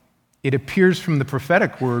exile, it appears from the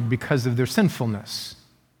prophetic word, because of their sinfulness.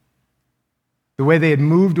 The way they had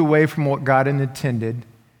moved away from what God had intended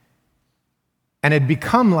and had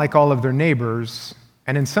become like all of their neighbors,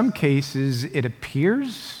 and in some cases, it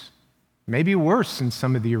appears maybe worse in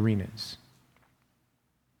some of the arenas.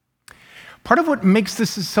 Part of what makes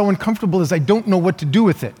this so uncomfortable is I don't know what to do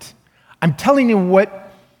with it. I'm telling you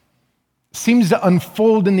what seems to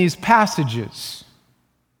unfold in these passages.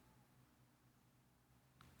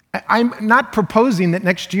 I'm not proposing that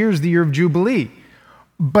next year is the year of Jubilee,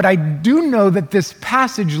 but I do know that this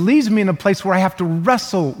passage leaves me in a place where I have to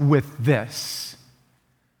wrestle with this,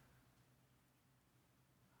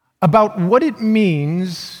 about what it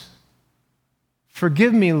means,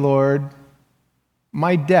 forgive me, Lord,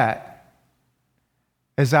 my debt,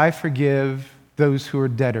 as I forgive those who are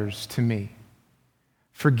debtors to me.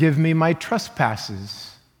 Forgive me my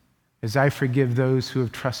trespasses, as I forgive those who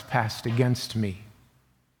have trespassed against me.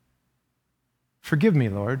 Forgive me,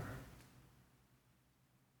 Lord.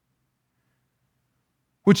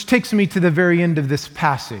 Which takes me to the very end of this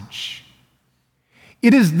passage.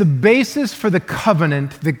 It is the basis for the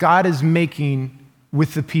covenant that God is making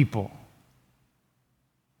with the people.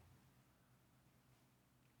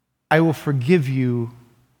 I will forgive you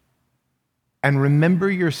and remember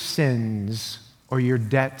your sins or your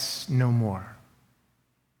debts no more.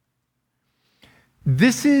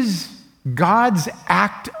 This is God's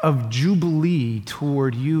act of jubilee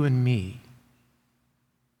toward you and me.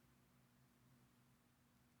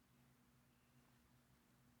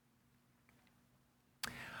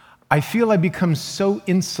 I feel I become so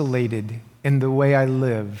insulated in the way I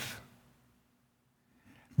live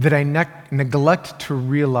that I neglect to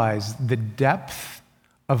realize the depth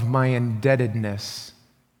of my indebtedness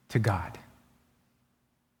to God.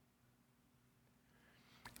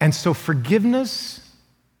 And so forgiveness,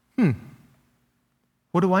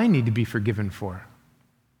 what do I need to be forgiven for?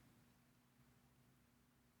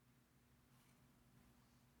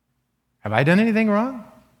 Have I done anything wrong?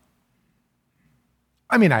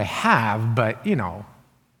 I mean, I have, but, a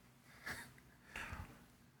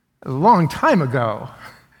long time ago.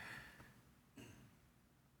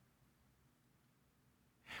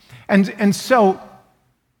 And so,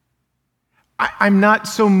 I'm not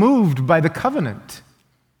so moved by the covenant.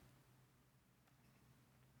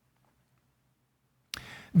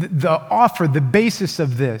 The offer, the basis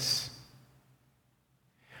of this,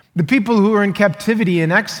 the people who are in captivity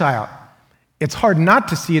and exile, it's hard not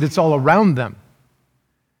to see it, it's all around them.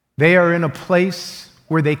 They are in a place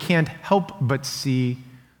where they can't help but see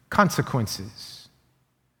consequences.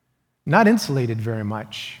 Not insulated very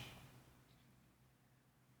much,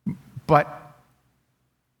 but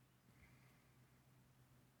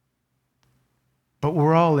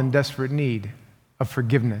we're all in desperate need of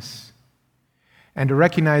forgiveness. And to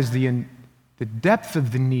recognize the depth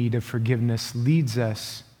of the need of forgiveness leads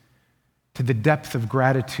us to the depth of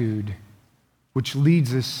gratitude, which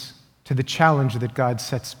leads us to the challenge that God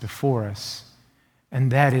sets before us,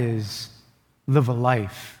 and that is live a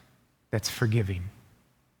life that's forgiving.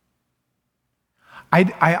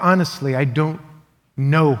 I honestly, I don't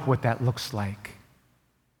know what that looks like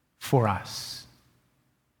for us.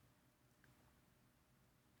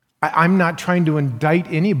 I'm not trying to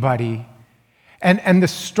indict anybody, and the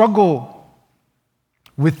struggle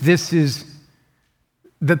with this is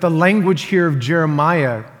that the language here of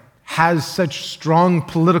Jeremiah has such strong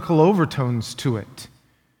political overtones to it.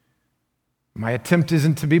 My attempt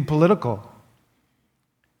isn't to be political.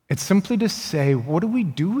 It's simply to say, what do we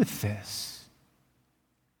do with this?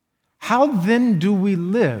 How then do we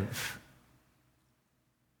live?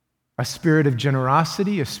 A spirit of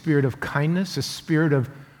generosity, a spirit of kindness, a spirit of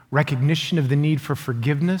recognition of the need for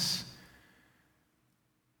forgiveness.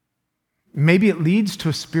 Maybe it leads to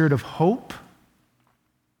a spirit of hope.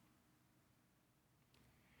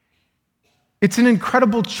 It's an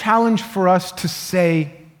incredible challenge for us to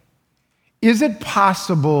say, is it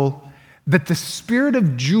possible that the spirit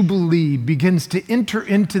of Jubilee begins to enter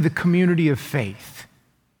into the community of faith?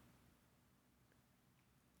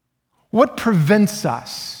 What prevents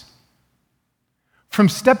us from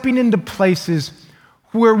stepping into places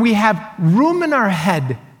where we have room in our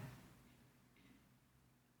head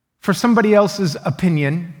for somebody else's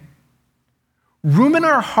opinion, room in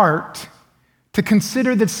our heart to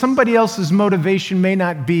consider that somebody else's motivation may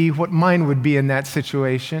not be what mine would be in that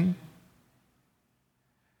situation?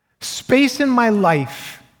 Space in my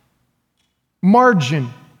life, margin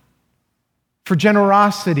for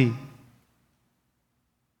generosity,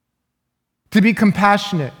 to be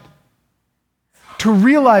compassionate, to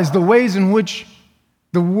realize the ways in which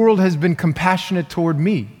the world has been compassionate toward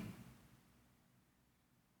me.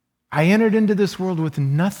 I entered into this world with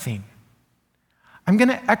nothing. I'm going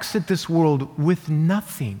to exit this world with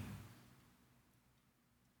nothing.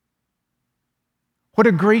 What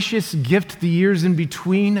a gracious gift the years in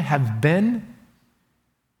between have been.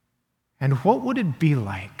 And what would it be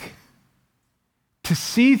like to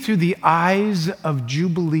see through the eyes of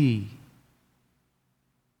Jubilee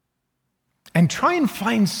and try and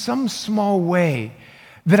find some small way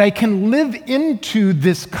that I can live into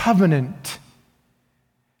this covenant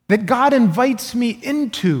that God invites me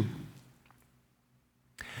into?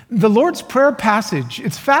 The Lord's Prayer passage,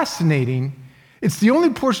 it's fascinating. It's the only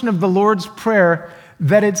portion of the Lord's Prayer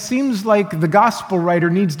that it seems like the gospel writer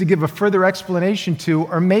needs to give a further explanation to,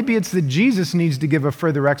 or maybe it's that Jesus needs to give a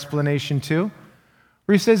further explanation to,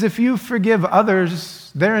 where he says, if you forgive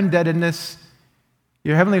others their indebtedness,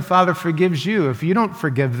 your Heavenly Father forgives you. If you don't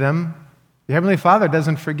forgive them, your Heavenly Father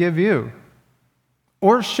doesn't forgive you.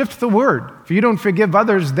 Or shift the word. If you don't forgive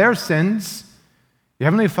others their sins, your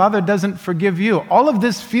Heavenly Father doesn't forgive you. All of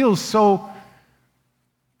this feels so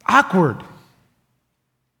awkward.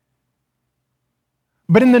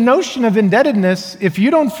 But in the notion of indebtedness, if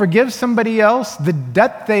you don't forgive somebody else the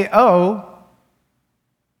debt they owe,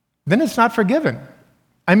 then it's not forgiven.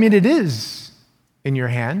 I mean, it is in your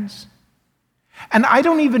hands. And I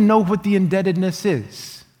don't even know what the indebtedness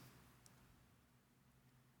is.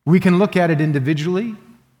 We can look at it individually.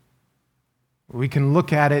 We can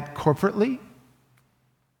look at it corporately.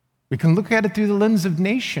 We can look at it through the lens of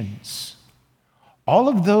nations. All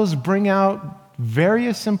of those bring out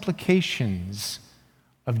various implications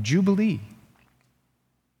of Jubilee.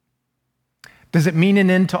 Does it mean an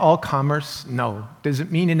end to all commerce? No. Does it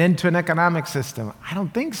mean an end to an economic system? I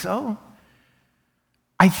don't think so.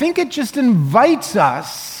 I think it just invites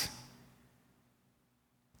us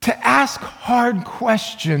to ask hard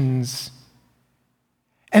questions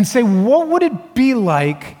and say, what would it be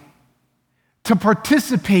like to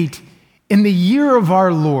participate in the year of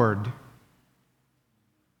our Lord?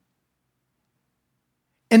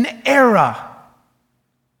 An era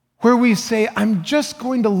where we say, I'm just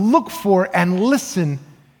going to look for and listen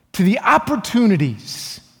to the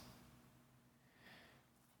opportunities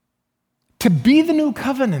to be the new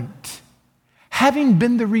covenant, having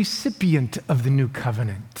been the recipient of the new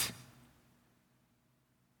covenant.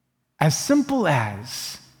 As simple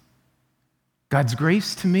as God's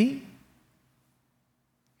grace to me,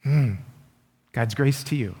 God's grace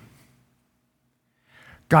to you.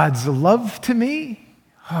 God's love to me,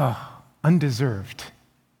 undeserved.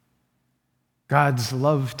 God's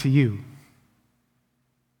love to you.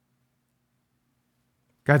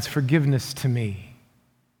 God's forgiveness to me,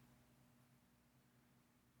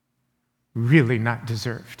 really not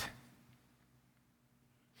deserved.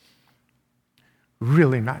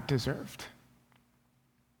 Really not deserved.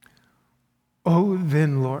 Oh,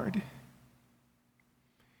 then, Lord,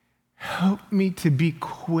 help me to be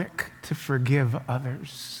quick to forgive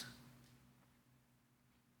others.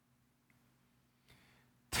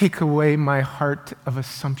 Take away my heart of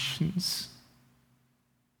assumptions,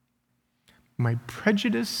 my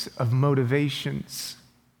prejudice of motivations,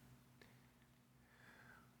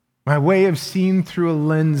 my way of seeing through a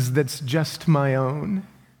lens that's just my own.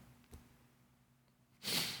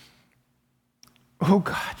 Oh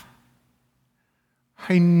God,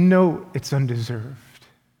 I know it's undeserved,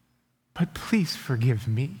 but please forgive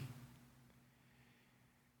me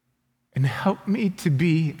and help me to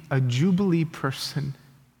be a Jubilee person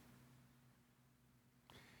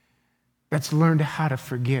that's learned how to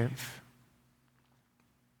forgive.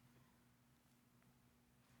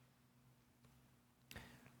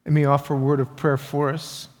 Let me offer a word of prayer for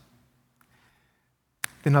us.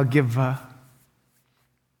 Then I'll give a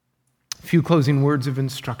few closing words of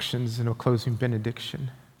instructions and a closing benediction.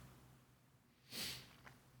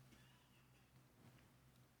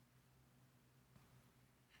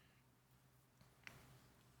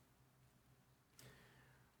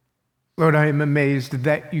 Lord, I am amazed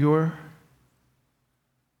that your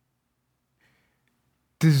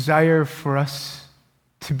desire for us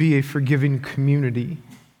to be a forgiving community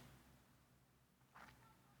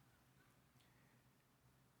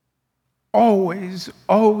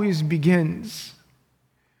always begins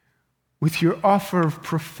with your offer of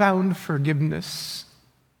profound forgiveness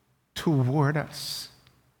toward us.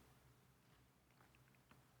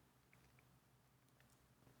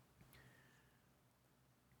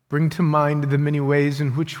 Bring to mind the many ways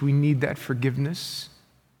in which we need that forgiveness.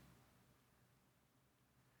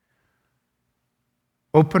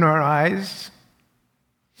 Open our eyes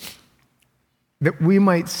that we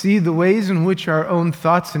might see the ways in which our own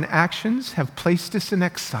thoughts and actions have placed us in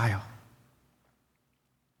exile.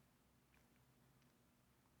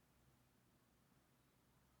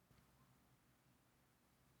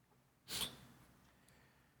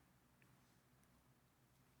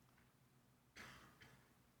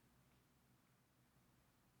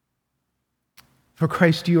 For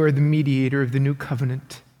Christ, you are the mediator of the new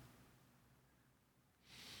covenant,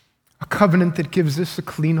 a covenant that gives us a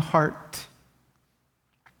clean heart,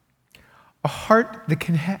 a heart that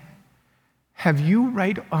can have you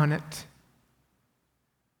write on it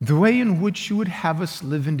the way in which you would have us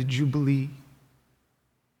live into Jubilee,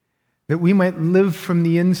 that we might live from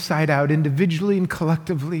the inside out, individually and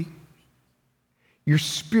collectively, your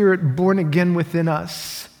Spirit born again within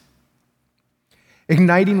us,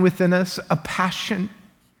 igniting within us a passion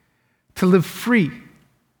to live free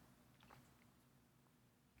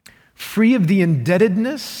of the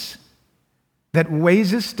indebtedness that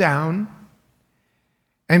weighs us down,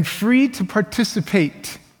 and free to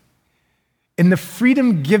participate in the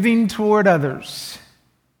freedom giving toward others.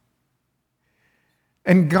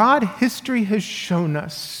 And God, history has shown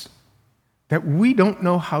us that we don't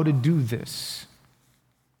know how to do this.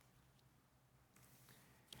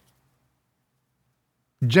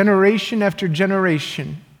 Generation after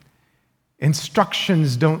generation,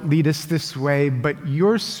 instructions don't lead us this way, but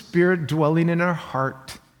your Spirit dwelling in our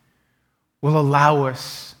heart will allow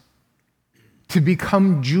us to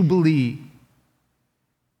become Jubilee,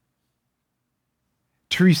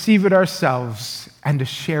 to to receive it ourselves, and to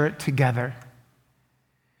share it together.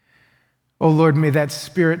 Oh Lord, may that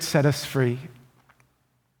Spirit set us free,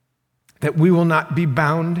 that we will not be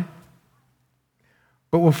bound,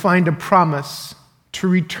 but will find a promise to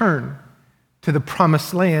return to the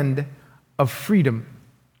promised land of freedom.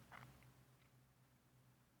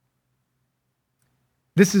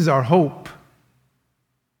 This is our hope.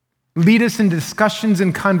 Lead us in discussions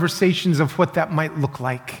and conversations of what that might look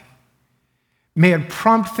like. May it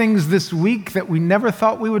prompt things this week that we never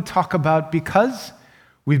thought we would talk about, because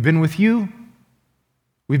we've been with you,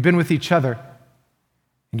 we've been with each other,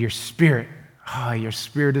 and your Spirit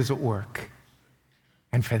is at work.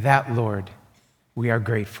 And for that, Lord, we are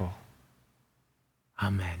grateful.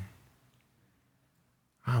 Amen.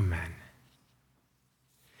 Amen.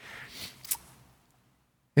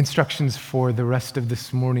 Instructions for the rest of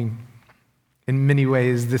this morning. In many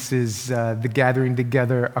ways, this is the gathering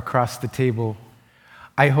together across the table.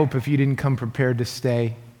 I hope if you didn't come prepared to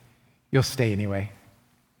stay, you'll stay anyway.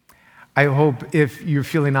 I hope if you're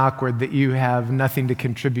feeling awkward that you have nothing to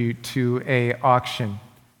contribute to an auction.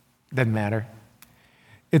 Doesn't matter.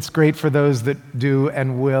 It's great for those that do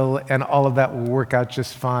and will, and all of that will work out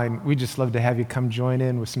just fine. We just love to have you come join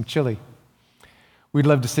in with some chili. We'd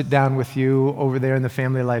love to sit down with you over there in the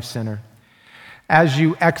Family Life Center. As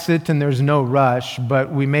you exit, and there's no rush,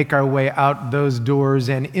 but we make our way out those doors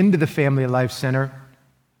and into the Family Life Center,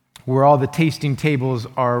 where all the tasting tables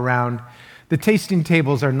are around. The tasting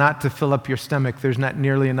tables are not to fill up your stomach. There's not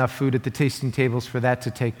nearly enough food at the tasting tables for that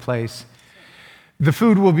to take place. The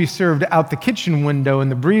food will be served out the kitchen window in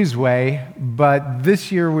the breezeway, but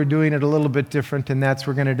this year we're doing it a little bit different, and that's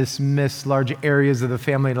we're going to dismiss large areas of the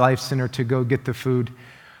Family Life Center to go get the food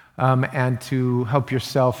and to help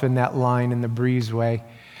yourself in that line in the breezeway.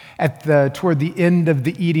 Toward the end of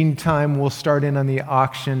the eating time, we'll start in on the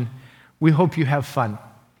auction. We hope you have fun.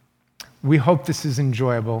 We hope this is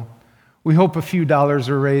enjoyable. We hope a few dollars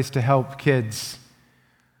are raised to help kids.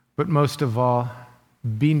 But most of all,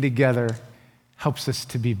 being together helps us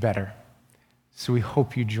to be better. So we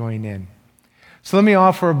hope you join in. So let me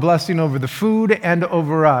offer a blessing over the food and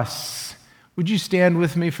over us. Would you stand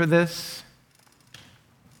with me for this?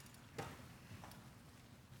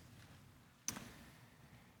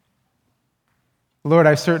 Lord,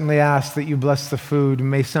 I certainly ask that you bless the food.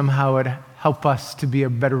 May somehow it help us to be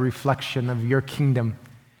a better reflection of your kingdom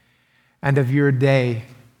and of your day,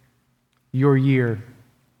 your year.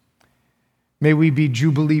 May we be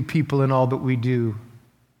Jubilee people in all that we do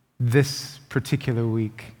this particular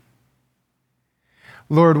week.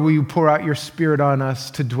 Lord, will you pour out your Spirit on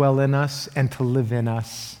us to dwell in us and to live in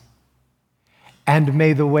us? And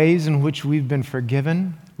may the ways in which we've been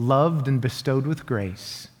forgiven, loved, and bestowed with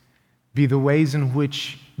grace be the ways in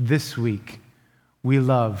which this week we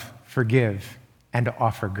love, forgive, and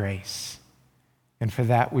offer grace. And for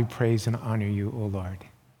that we praise and honor you, O Lord.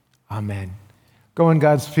 Amen. Go in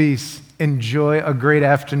God's peace. Enjoy a great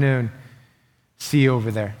afternoon. See you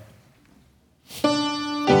over there.